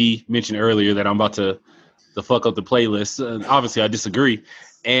fans, I mean, B mentioned earlier that I'm about to fuck up the playlist. Obviously, I disagree,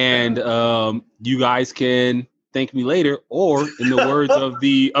 and you guys can thank me later, or in the words of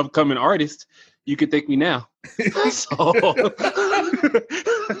the upcoming artist, you can thank me now. So, oh,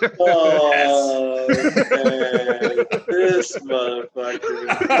 man. This motherfucker.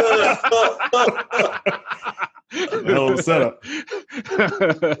 Hell of a setup.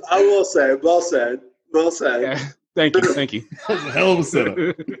 I will say, well said. Yeah, thank you. Hell of a setup.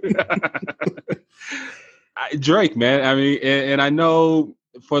 Drake, man. I mean, and I know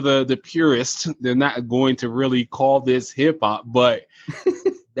for the purists, they're not going to really call this hip hop, but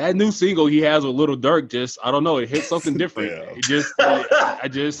that new single he has with Lil Durk just, I don't know, it hits something different. Yeah. It just, I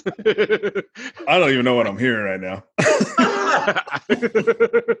just, I don't even know what I'm hearing right now.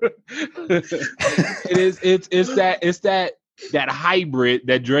 it's that hybrid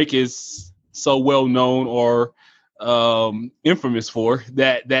that Drake is so well known or infamous for,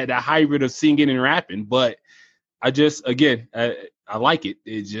 that hybrid of singing and rapping. But I just, again, I like it.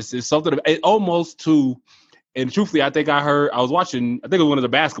 It's something almost to, and truthfully, I was watching, I think it was one of the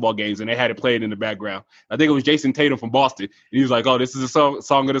basketball games, and they had it playing in the background. I think it was Jason Tatum from Boston, and he was like, "Oh, this is a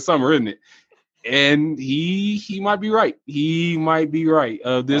song of the summer, isn't it?" And he might be right. He might be right.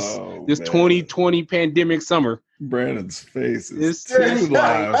 This Man. 2020 pandemic summer. Brandon's face It's is too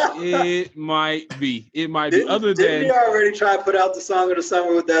live. It might be. Didn't he already try to put out the song of the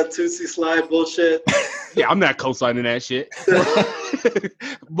summer with that Tootsie Slide bullshit? Yeah, I'm not co-signing that shit.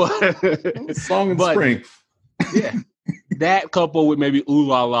 but Song in spring. Yeah, that coupled with maybe Ooh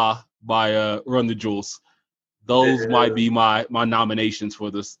La La by Run the Jewels. Those might be my nominations for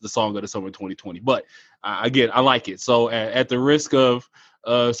the song of the summer 2020. But again, I like it. So at the risk of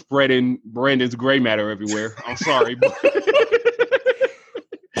spreading Brandon's gray matter everywhere, I'm sorry. But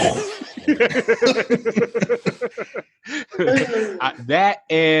that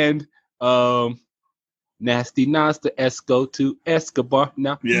and Nasty Nas to Esco to Escobar.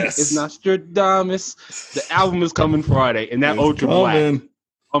 Now, yes, it's Nostradamus. The album is coming Friday, and that Ultra Black.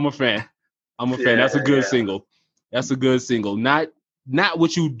 I'm a fan. Yeah, that's a good single. That's a good single. Not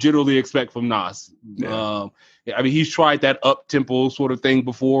what you generally expect from Nas. Yeah. I mean, he's tried that up tempo sort of thing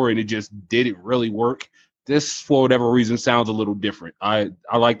before, and it just didn't really work. This, for whatever reason, sounds a little different. I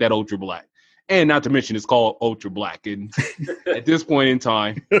like that Ultra Black, and not to mention it's called Ultra Black. And at this point in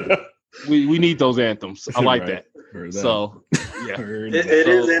time, we need those anthems. I like that. So yeah, it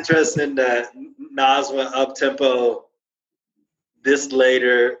is interesting that Nas went up tempo this late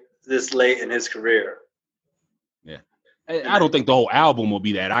in his career. Yeah, I don't think the whole album will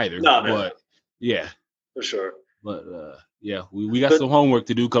be that either. No. But yeah, for sure. But yeah, we got some homework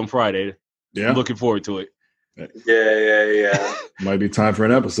to do come Friday. Yeah, I'm looking forward to it. Yeah. Might be time for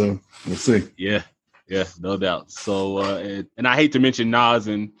an episode. We'll see. Yeah, no doubt. So and I hate to mention Nas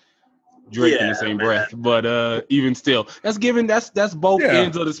and Drake in the same breath, but even still, that's both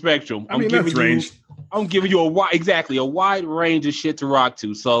ends of the spectrum. I mean, that's range. I'm giving you a wide range of shit to rock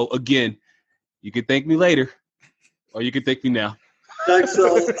to. So again, you can thank me later, or you can thank me now.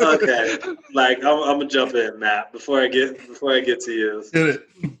 Okay. Like I'm gonna jump in, Matt, before I get to you. Hit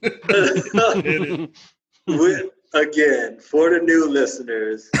it. Again, for the new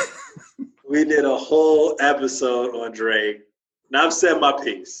listeners, we did a whole episode on Drake. Now I've said my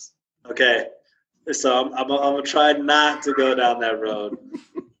piece. Okay, so I'm gonna try not to go down that road.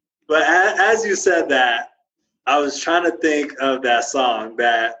 But as you said that, I was trying to think of that song,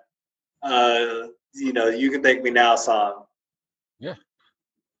 that You Can Thank Me Now song. Yeah.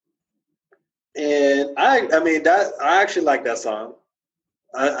 And I mean that I actually like that song.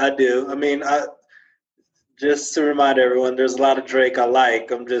 I do. I mean, just to remind everyone, there's a lot of Drake I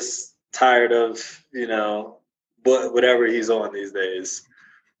like. I'm just tired of whatever he's on these days.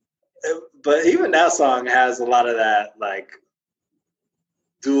 But even that song has a lot of that, like,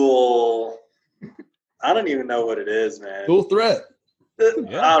 dual. I don't even know what it is, man. Dual threat. The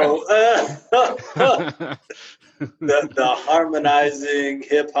harmonizing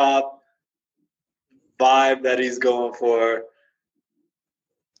hip hop vibe that he's going for.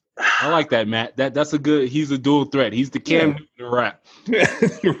 I like that, Matt. That's a good. He's a dual threat. He's the Cam Newton of rap.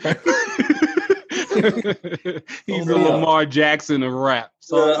 He's a Lamar Jackson of rap.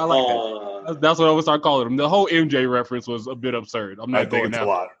 So I like that. That's what I would start calling him. The whole MJ reference was a bit absurd. I think it's a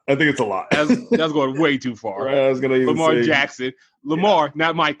lot. I think it's a lot. That's going way too far. Right, I was gonna even Lamar Jackson. Lamar,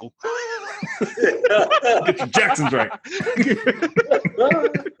 not Michael. Get your Jacksons right.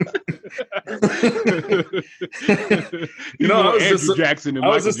 I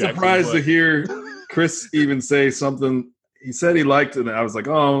was just surprised to hear Chris even say something. He said he liked it, and I was like,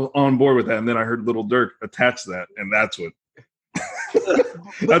 "Oh, on board with that." And then I heard Little Durk attach that, and that's what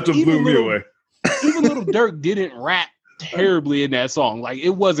blew me away. Even Little Durk didn't rap terribly in that song. Like, it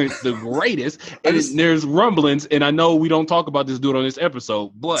wasn't the greatest. And there's rumblings, and I know we don't talk about this dude on this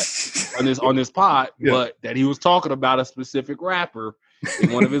episode, but on this pod, but that he was talking about a specific rapper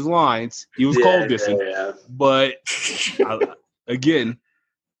in one of his lines. He was cold dissing, but again,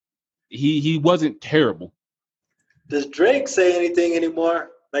 he wasn't terrible. Does Drake say anything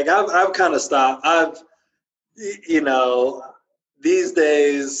anymore? Like, I've kind of stopped. These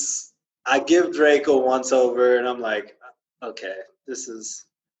days I give Drake a once over, and I'm like, okay, this is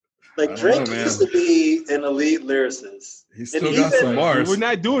like Drake used to be an elite lyricist. He's still got some bars. We're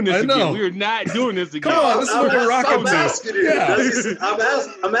not doing this again. We're not doing this again. Come on, this is what we're rocking I'm asking you.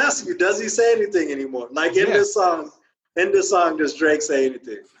 I'm asking you, does he say anything anymore? Like in this song, does Drake say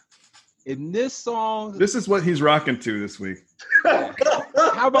anything? In this song, this is what he's rocking to this week.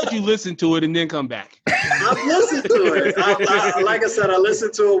 How about you listen to it and then come back? I've listened to it. Like I said, I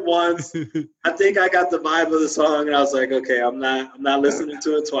listened to it once. I think I got the vibe of the song, and I was like, okay, I'm not listening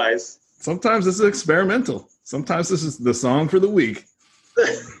to it twice. Sometimes this is experimental. Sometimes this is the song for the week.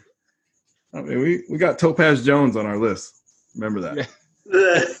 I mean, we got Topaz Jones on our list. Remember that?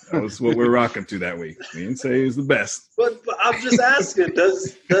 was what we're rocking to that week. We didn't say he was the best. But I'm just asking,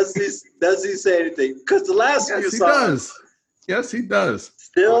 does he say anything? Because the last few Yes, he songs, does. Yes, he does.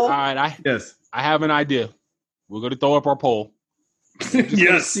 still, All right, Yes. I have an idea. We're going to throw up our poll. Just gonna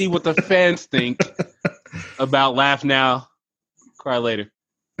Yes. see what the fans think about Laugh Now, Cry Later.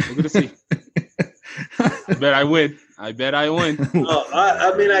 We're going to see. I bet I win. oh,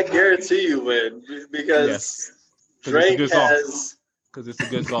 I mean, I guarantee you win because Yes. Drake it's a good song. has Because it's a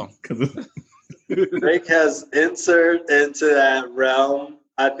good song. Drake has entered into that realm.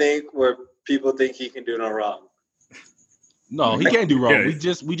 I think where people think he can do no wrong. No, he can't do wrong. Yeah.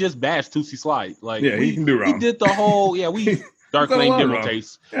 We just bashed Tootsie Slide. Like He can do wrong. He did the whole we Dark done a Lane lot demo wrong.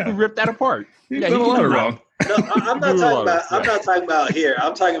 taste. Yeah. We ripped that apart. He's Yeah, done he a lot can of do wrong. No, I'm not talking about here.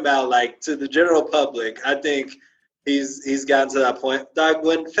 I'm talking about like to the general public. I think he's gotten to that point. Like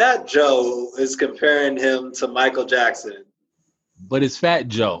when Fat Joe is comparing him to Michael Jackson. But it's Fat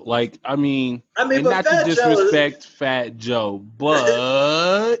Joe. Like, I mean but not Fat to disrespect Fat Joe,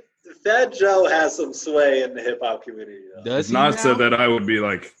 but Fat Joe has some sway in the hip hop community. Though. does he Nas now? said that I would be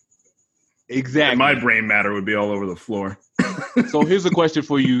like, Exactly. my brain matter would be all over the floor. So here's a question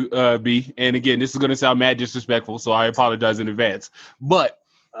for you, B. And again, this is going to sound mad disrespectful, so I apologize in advance. But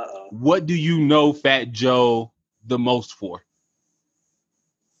what do you know Fat Joe the most for?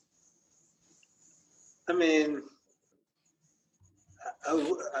 I mean,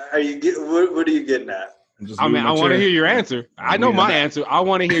 what are you getting at? I mean, I want to hear your answer. I know my answer. I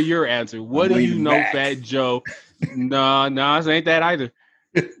want to hear your answer. What do you know Fat Joe? No, it ain't that either.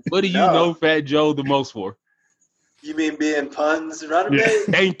 What do you know Fat Joe the most for? You mean being puns running?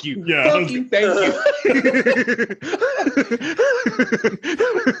 Thank you. Yeah. Thank you.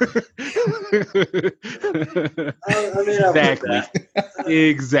 I mean,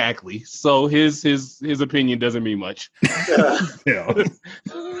 Exactly. So his opinion doesn't mean much. Yeah.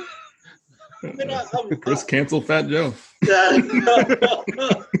 Chris canceled Fat Joe.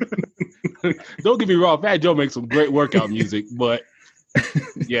 Don't get me wrong, Fat Joe makes some great workout music, but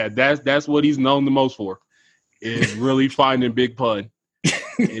yeah, that's what he's known the most for. Is really finding Big Pun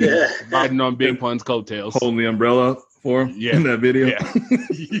and riding on Big Pun's coattails. Holding the umbrella for him in that video.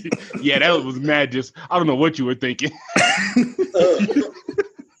 Yeah, that was mad. Just I don't know what you were thinking.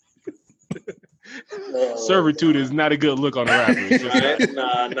 Servitude is not a good look on a rapper. It's just right?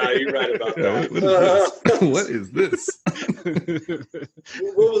 Nah, you're right about that. What is this?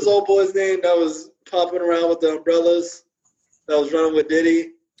 What was old boy's name that was popping around with the umbrellas? That was running with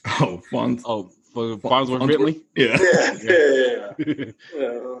Diddy? Oh, Fonz. Oh, for Farnsworth Bentley? Yeah.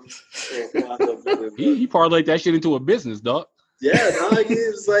 He parlayed that shit into a business, dog. Yeah, no, he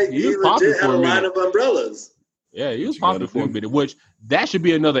was like he popping legit had for a a line minute. of umbrellas. Yeah, he was popping for a minute. Which that should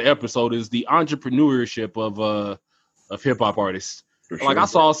be another episode. Is the entrepreneurship of hip hop artists. Like I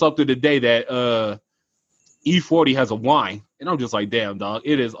saw something today that E40 has a wine, and I'm just like, damn, dog,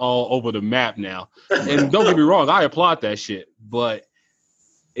 it is all over the map now. And don't get me wrong, I applaud that shit, but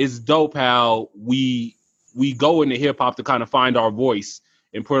it's dope how we go into hip hop to kind of find our voice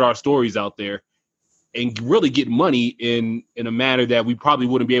and put our stories out there and really get money in a manner that we probably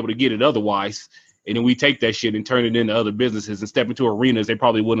wouldn't be able to get it otherwise. And then we take that shit and turn it into other businesses and step into arenas they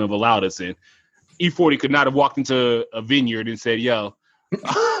probably wouldn't have allowed us in. E40 could not have walked into a vineyard and said, yo,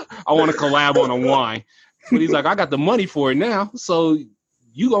 I want to collab on a wine. But he's like, I got the money for it now. So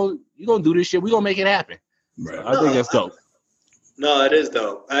you gonna do this shit. We gonna make it happen. Right. So I think that's dope. No, it is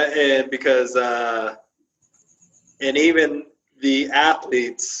dope. And because and even the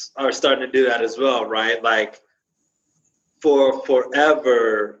athletes are starting to do that as well, right? Like for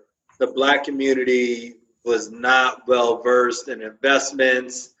forever, the Black community was not well versed in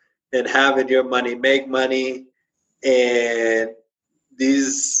investments and having your money make money. And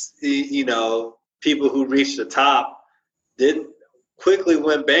these, people who reached the top didn't quickly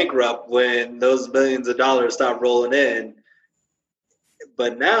went bankrupt when those millions of dollars stopped rolling in.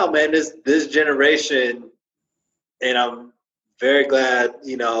 But now, man, this generation, and I'm very glad,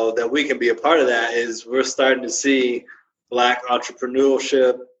 that we can be a part of that, is we're starting to see Black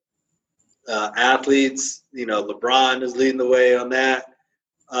entrepreneurship, athletes. LeBron is leading the way on that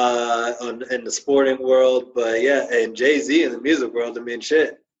in the sporting world. But yeah, and Jay-Z in the music world, I mean,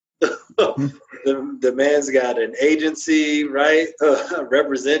 shit. The man's got an agency, right?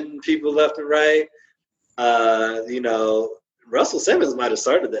 Representing people left and right. Russell Simmons might have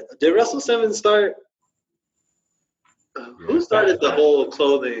started that. Did Russell Simmons start? Who started the whole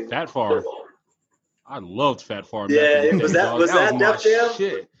clothing? Fat Farm. I loved Fat Farm. Yeah, was that Def Jam?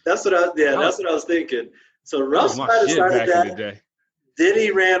 Shit. That's what I was thinking. So Russ might have started back that. in the day.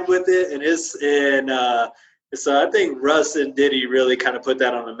 Diddy ran with it, and So I think Russ and Diddy really kind of put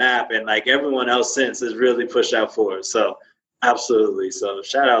that on the map, and like everyone else since has really pushed that forward. So absolutely. So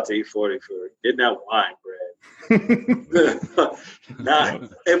shout out to E40 for getting that wine bread.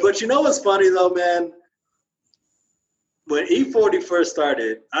 But you know what's funny though, man? When E40 first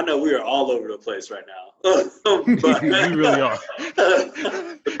started, I know we are all over the place right now. But, we really are. But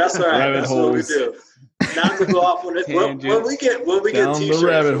that's all right. That's what we do. Not to go off on it. When we get t-shirts, when we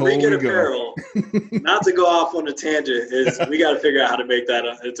get apparel, not to go off on a tangent is we got to figure out how to make that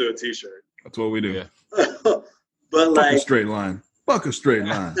into a t-shirt. That's what we do. Yeah. But Fuck like a straight line. Fuck a straight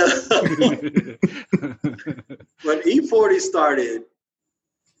line. When E40 started,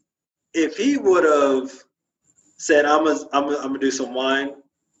 if he would have said, I'm gonna do some wine,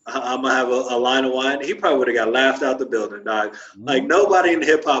 I'm gonna have a line of wine, he probably would have got laughed out the building, dog. Like nobody in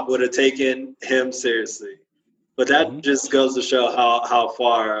hip hop would have taken him seriously. But that just goes to show how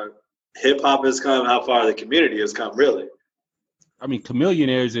far hip hop has come, how far the community has come, really. I mean,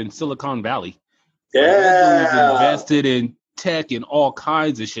 Chameleonaires in Silicon Valley. Yeah. Like, invested in tech and all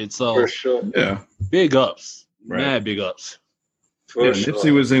kinds of shit. So for sure. Yeah. Big ups. Right. Mad big ups. For sure.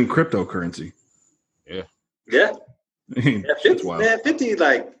 Nipsey was in cryptocurrency. Yeah. Yeah. Yeah, 50, man, 50,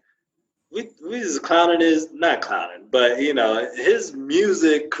 like, we was not clowning, but, you know, his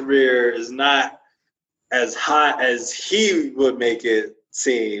music career is not as hot as he would make it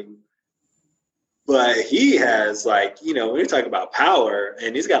seem. But he has, like, you know, when you're talking about power,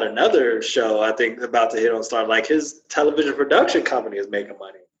 and he's got another show, I think, about to hit on Star. Like, his television production company is making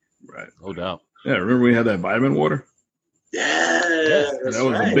money. Right. No doubt. Yeah, remember we had that vitamin water? Yeah. That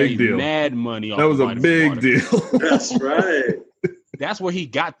was a big deal. Mad money off That was a big deal. That's right. That's where he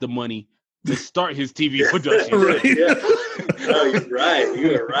got the money to start his TV production. Right. Yeah. No, you're right.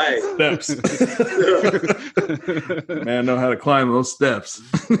 You're right. Steps. Man, know how to climb those steps.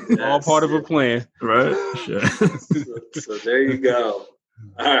 All part of a plan. Right? Shit. So there you go.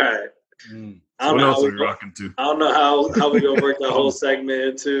 All right. What else are we rocking to? I don't know how we're going to work that whole segment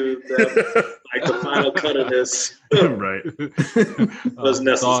into the final cut of this. Right. Was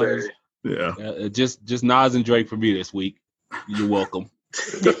necessary. Yeah. Just Nas and Drake for me this week. You're welcome.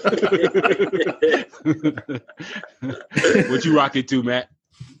 What you rocking to, Matt?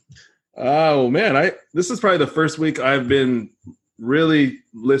 Oh man, this is probably the first week I've been really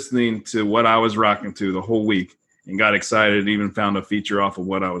listening to what I was rocking to the whole week and got excited and even found a feature off of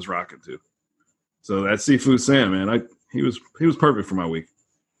what I was rocking to. So that Seafood Sam, man, he was perfect for my week.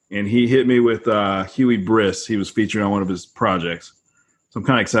 And he hit me with Huey Briss. He was featured on one of his projects. So I'm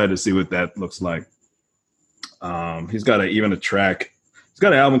kind of excited to see what that looks like. He's got even a track. He's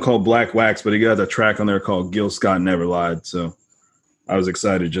got an album called Black Wax, but he got a track on there called Gil Scott Never Lied. So I was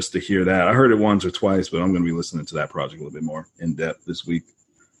excited just to hear that. I heard it once or twice, but I'm going to be listening to that project a little bit more in depth this week.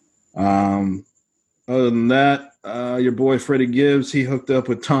 Other than that, your boy Freddie Gibbs, he hooked up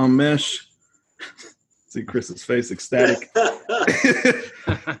with Tom Mesh. See Chris's face, ecstatic.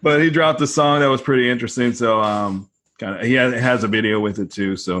 But he dropped a song that was pretty interesting. So he has a video with it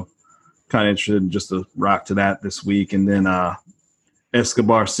too. So kind of interested in just to rock to that this week. And then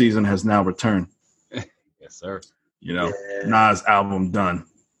Escobar season has now returned. Yes, sir. You know, Nas album done.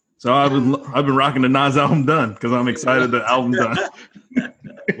 So I've been rocking the Nas album done because I'm excited the album done.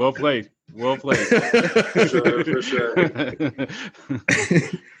 Well played. For sure.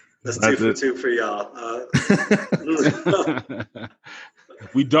 That's 2 for 2 for y'all.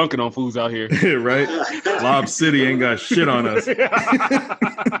 We dunking on fools out here. Right? Lob City ain't got shit on us.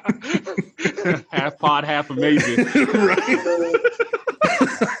 Half pod, half amazing. Right?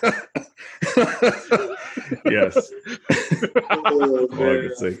 Yes. Oh, all I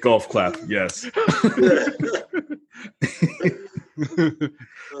can say. Golf clap. Yes.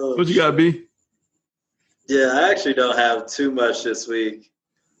 What you got, B? Yeah, I actually don't have too much this week.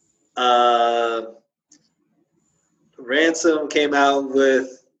 Ransom came out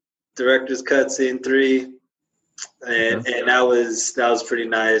with Director's Cut Scene 3, and that was pretty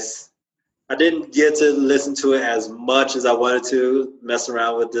nice. I didn't get to listen to it as much as I wanted to, mess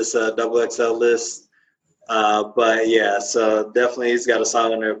around with this XXL list. But yeah, so definitely he's got a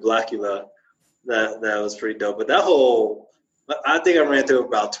song on there, Blackula, that was pretty dope. But that whole, I think I ran through it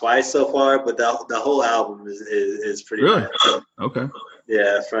about twice so far, but the whole album is pretty really nice. Okay.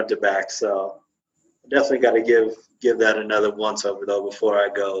 Yeah, front to back. So definitely got to give that another once over though before I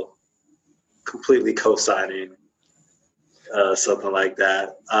go completely co-signing something like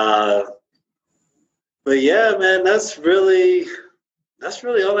that. But yeah, man, that's really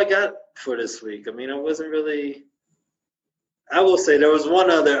all I got for this week. I mean, I will say there was one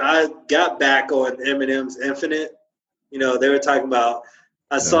other. I got back on Eminem's Infinite. You know, they were talking about.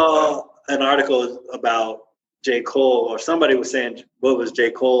 I saw an article about J. Cole, or somebody was saying what was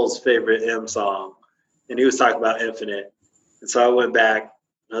J. Cole's favorite M song, and he was talking about Infinite. And so I went back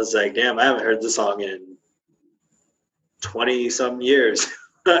and I was like, damn, I haven't heard this song in 20-some years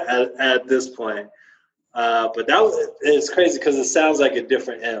at this point. But it's crazy because it sounds like a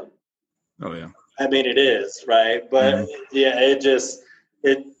different M. Oh yeah. I mean, it is, right? But yeah, it's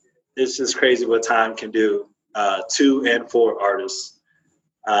just crazy what time can do to and for artists.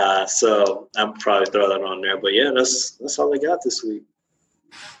 So I'm probably throw that on there. But yeah, that's all I got this week.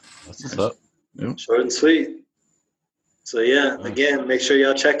 That's what's up. Yep. Short and sweet. So yeah, again, make sure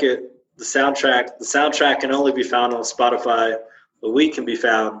y'all check it. The soundtrack can only be found on Spotify, but we can be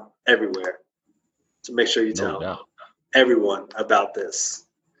found everywhere. So make sure you tell everyone about this.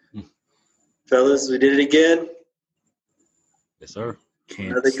 Fellas, we did it again. Yes, sir.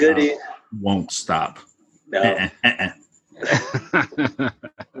 Can't Another stop. goodie. Won't stop. No.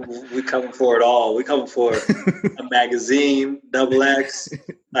 We coming for it all. We coming for a magazine, XX,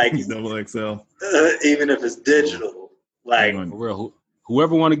 like Double XL. even if it's digital. Like, For real,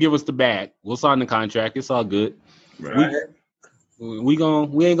 whoever want to give us the bag, we'll sign the contract. It's all good. Right. Right? We'll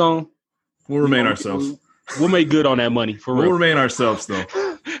remain ourselves. We'll make good on that money for We'll real. remain ourselves though.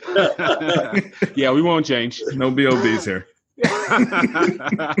 Yeah, we won't change. No BOBs here.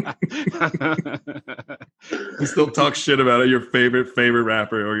 We still talk shit about your favorite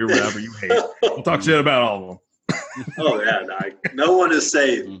rapper or your rapper you hate. We'll talk shit about all of them. Oh yeah, no one is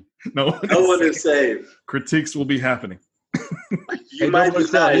saved. No one is saved. Critiques will be happening. You might be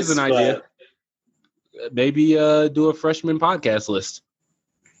nice, here's an idea. Maybe do a freshman podcast list.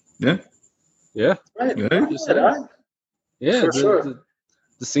 Yeah. Right. Yeah. Just saying. Yeah, For sure.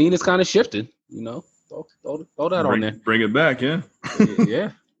 The scene is kind of shifted, you know. Throw that on there. Bring it back, yeah.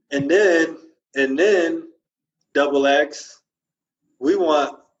 Yeah. And then XX, we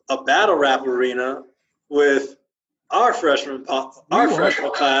want a battle rap arena with our freshman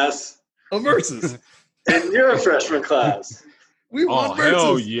class A versus. and your freshman class. We Oh want versus.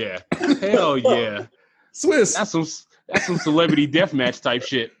 hell yeah. Hell yeah. Swiss. That's some celebrity deathmatch type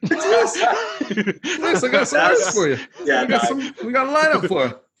shit. Swiss, I got some verses for you. Yeah, We got a lineup for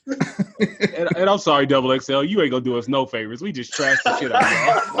you. And I'm sorry, Double XL, you ain't gonna do us no favors. We just trash the shit out of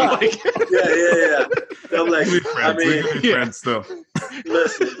y'all. Like, yeah. We XX, friends. I mean, We be friends still.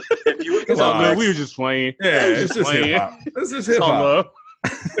 listen, if you it's all Come good. on. We were just playing. Yeah, it's just playing. hip hop. This is It's hip all hop. love.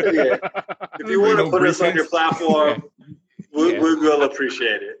 if you want to put us on your platform, we will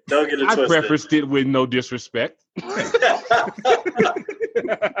appreciate it. Don't get it I twisted. prefaced it with no disrespect.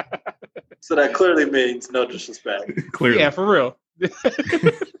 So that clearly means no disrespect. Clearly. Yeah, for real.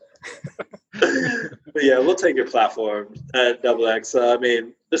 But yeah, we'll take your platform at XX. I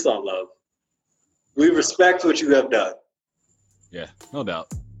mean, it's all love. We respect what you have done, Yeah, no doubt.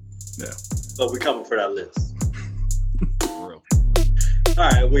 but we coming for that list. For real. All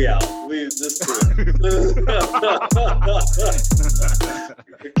right, we out. This cool.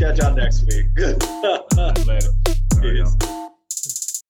 We'll catch y'all next week. Later. There you go. Peace.